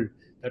people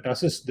that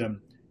assist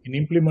them in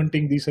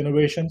implementing these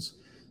innovations.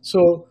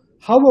 So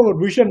how our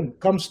vision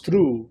comes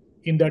through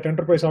in that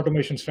enterprise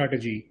automation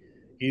strategy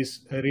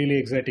is really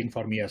exciting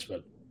for me as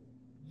well.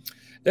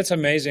 That's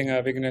amazing,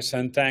 Vignesh,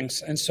 and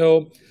thanks. And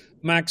so,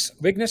 Max,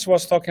 Vignesh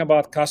was talking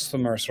about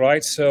customers,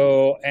 right?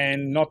 So,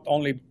 and not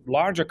only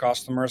larger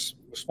customers,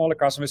 smaller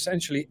customers,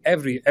 essentially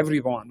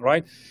everyone,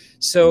 right?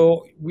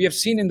 So we have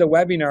seen in the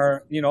webinar,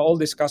 all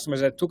these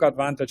customers that took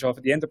advantage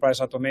of the enterprise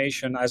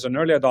automation as an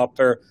early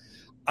adopter.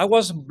 I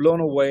was blown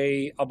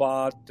away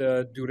about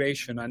the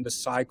duration and the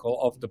cycle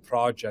of the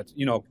project.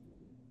 To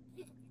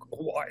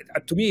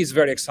me, it's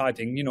very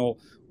exciting.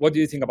 What do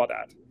you think about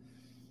that?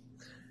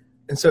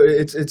 And so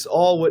it's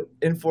all what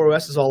Infor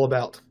OS is all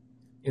about.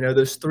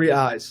 Those 3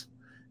 I's: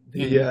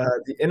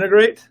 the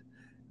integrate,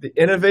 the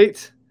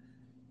innovate,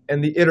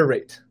 and the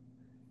iterate.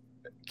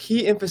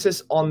 Key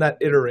emphasis on that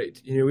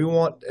iterate. We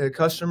want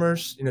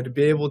customers, to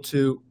be able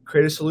to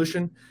create a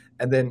solution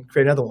and then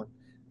create another one,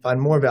 find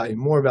more value,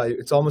 more value.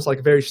 It's almost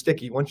like very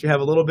sticky. Once you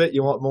have a little bit,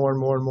 you want more and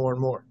more and more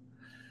and more.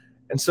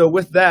 And so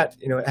with that,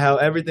 how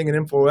everything in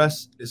Infor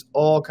OS is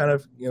all kind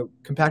of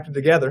compacted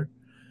together,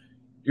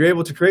 you're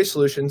able to create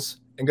solutions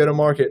and go to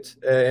market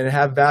and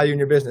have value in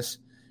your business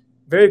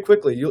very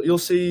quickly. You'll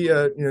see,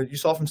 you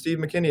saw from Steve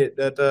McKinney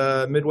at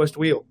Midwest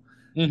Wheel.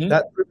 Mm-hmm.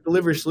 That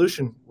delivery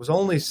solution was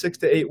only 6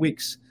 to 8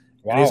 weeks.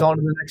 Wow. And he's on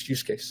to the next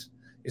use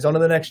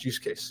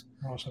case.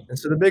 Awesome. And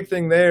so the big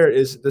thing there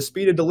is the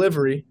speed of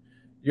delivery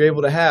you're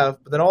able to have,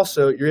 but then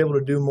also you're able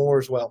to do more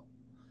as well.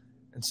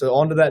 And so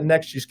on to that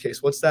next use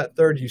case. What's that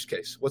third use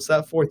case? What's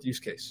that fourth use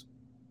case?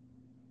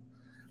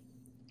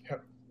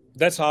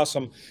 That's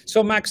awesome.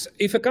 So Max,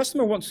 if a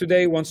customer wants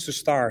to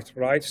start,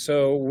 right?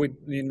 So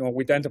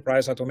with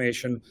enterprise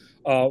automation,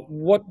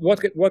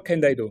 what can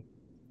they do?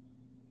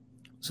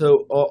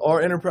 So our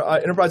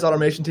enterprise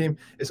automation team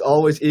is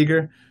always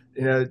eager,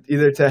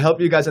 either to help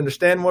you guys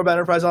understand more about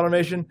enterprise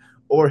automation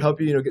or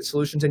help you, get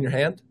solutions in your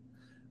hand.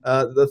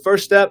 The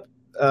first step,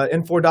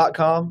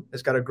 Infor.com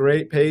has got a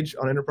great page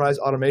on enterprise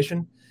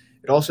automation.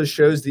 It also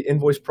shows the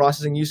invoice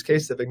processing use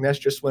case that Vignesh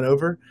just went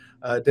over,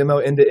 demo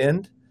end to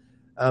end.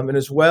 And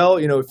as well,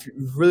 if you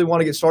really want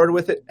to get started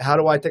with it, how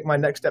do I take my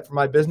next step for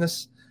my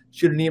business?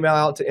 Shoot an email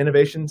out to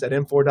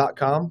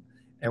innovations@infor.com.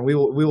 And we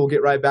will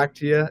get right back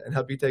to you and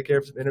help you take care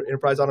of some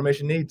enterprise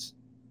automation needs.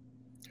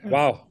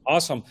 Wow,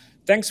 awesome!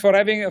 Thanks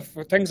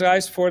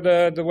guys for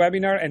the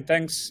webinar, and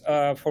thanks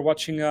for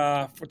watching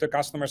for the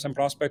customers and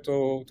prospects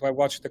to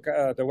watch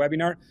the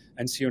webinar.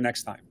 And see you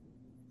next time.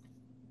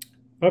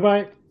 Bye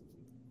bye.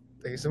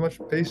 Thank you so much.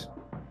 Peace.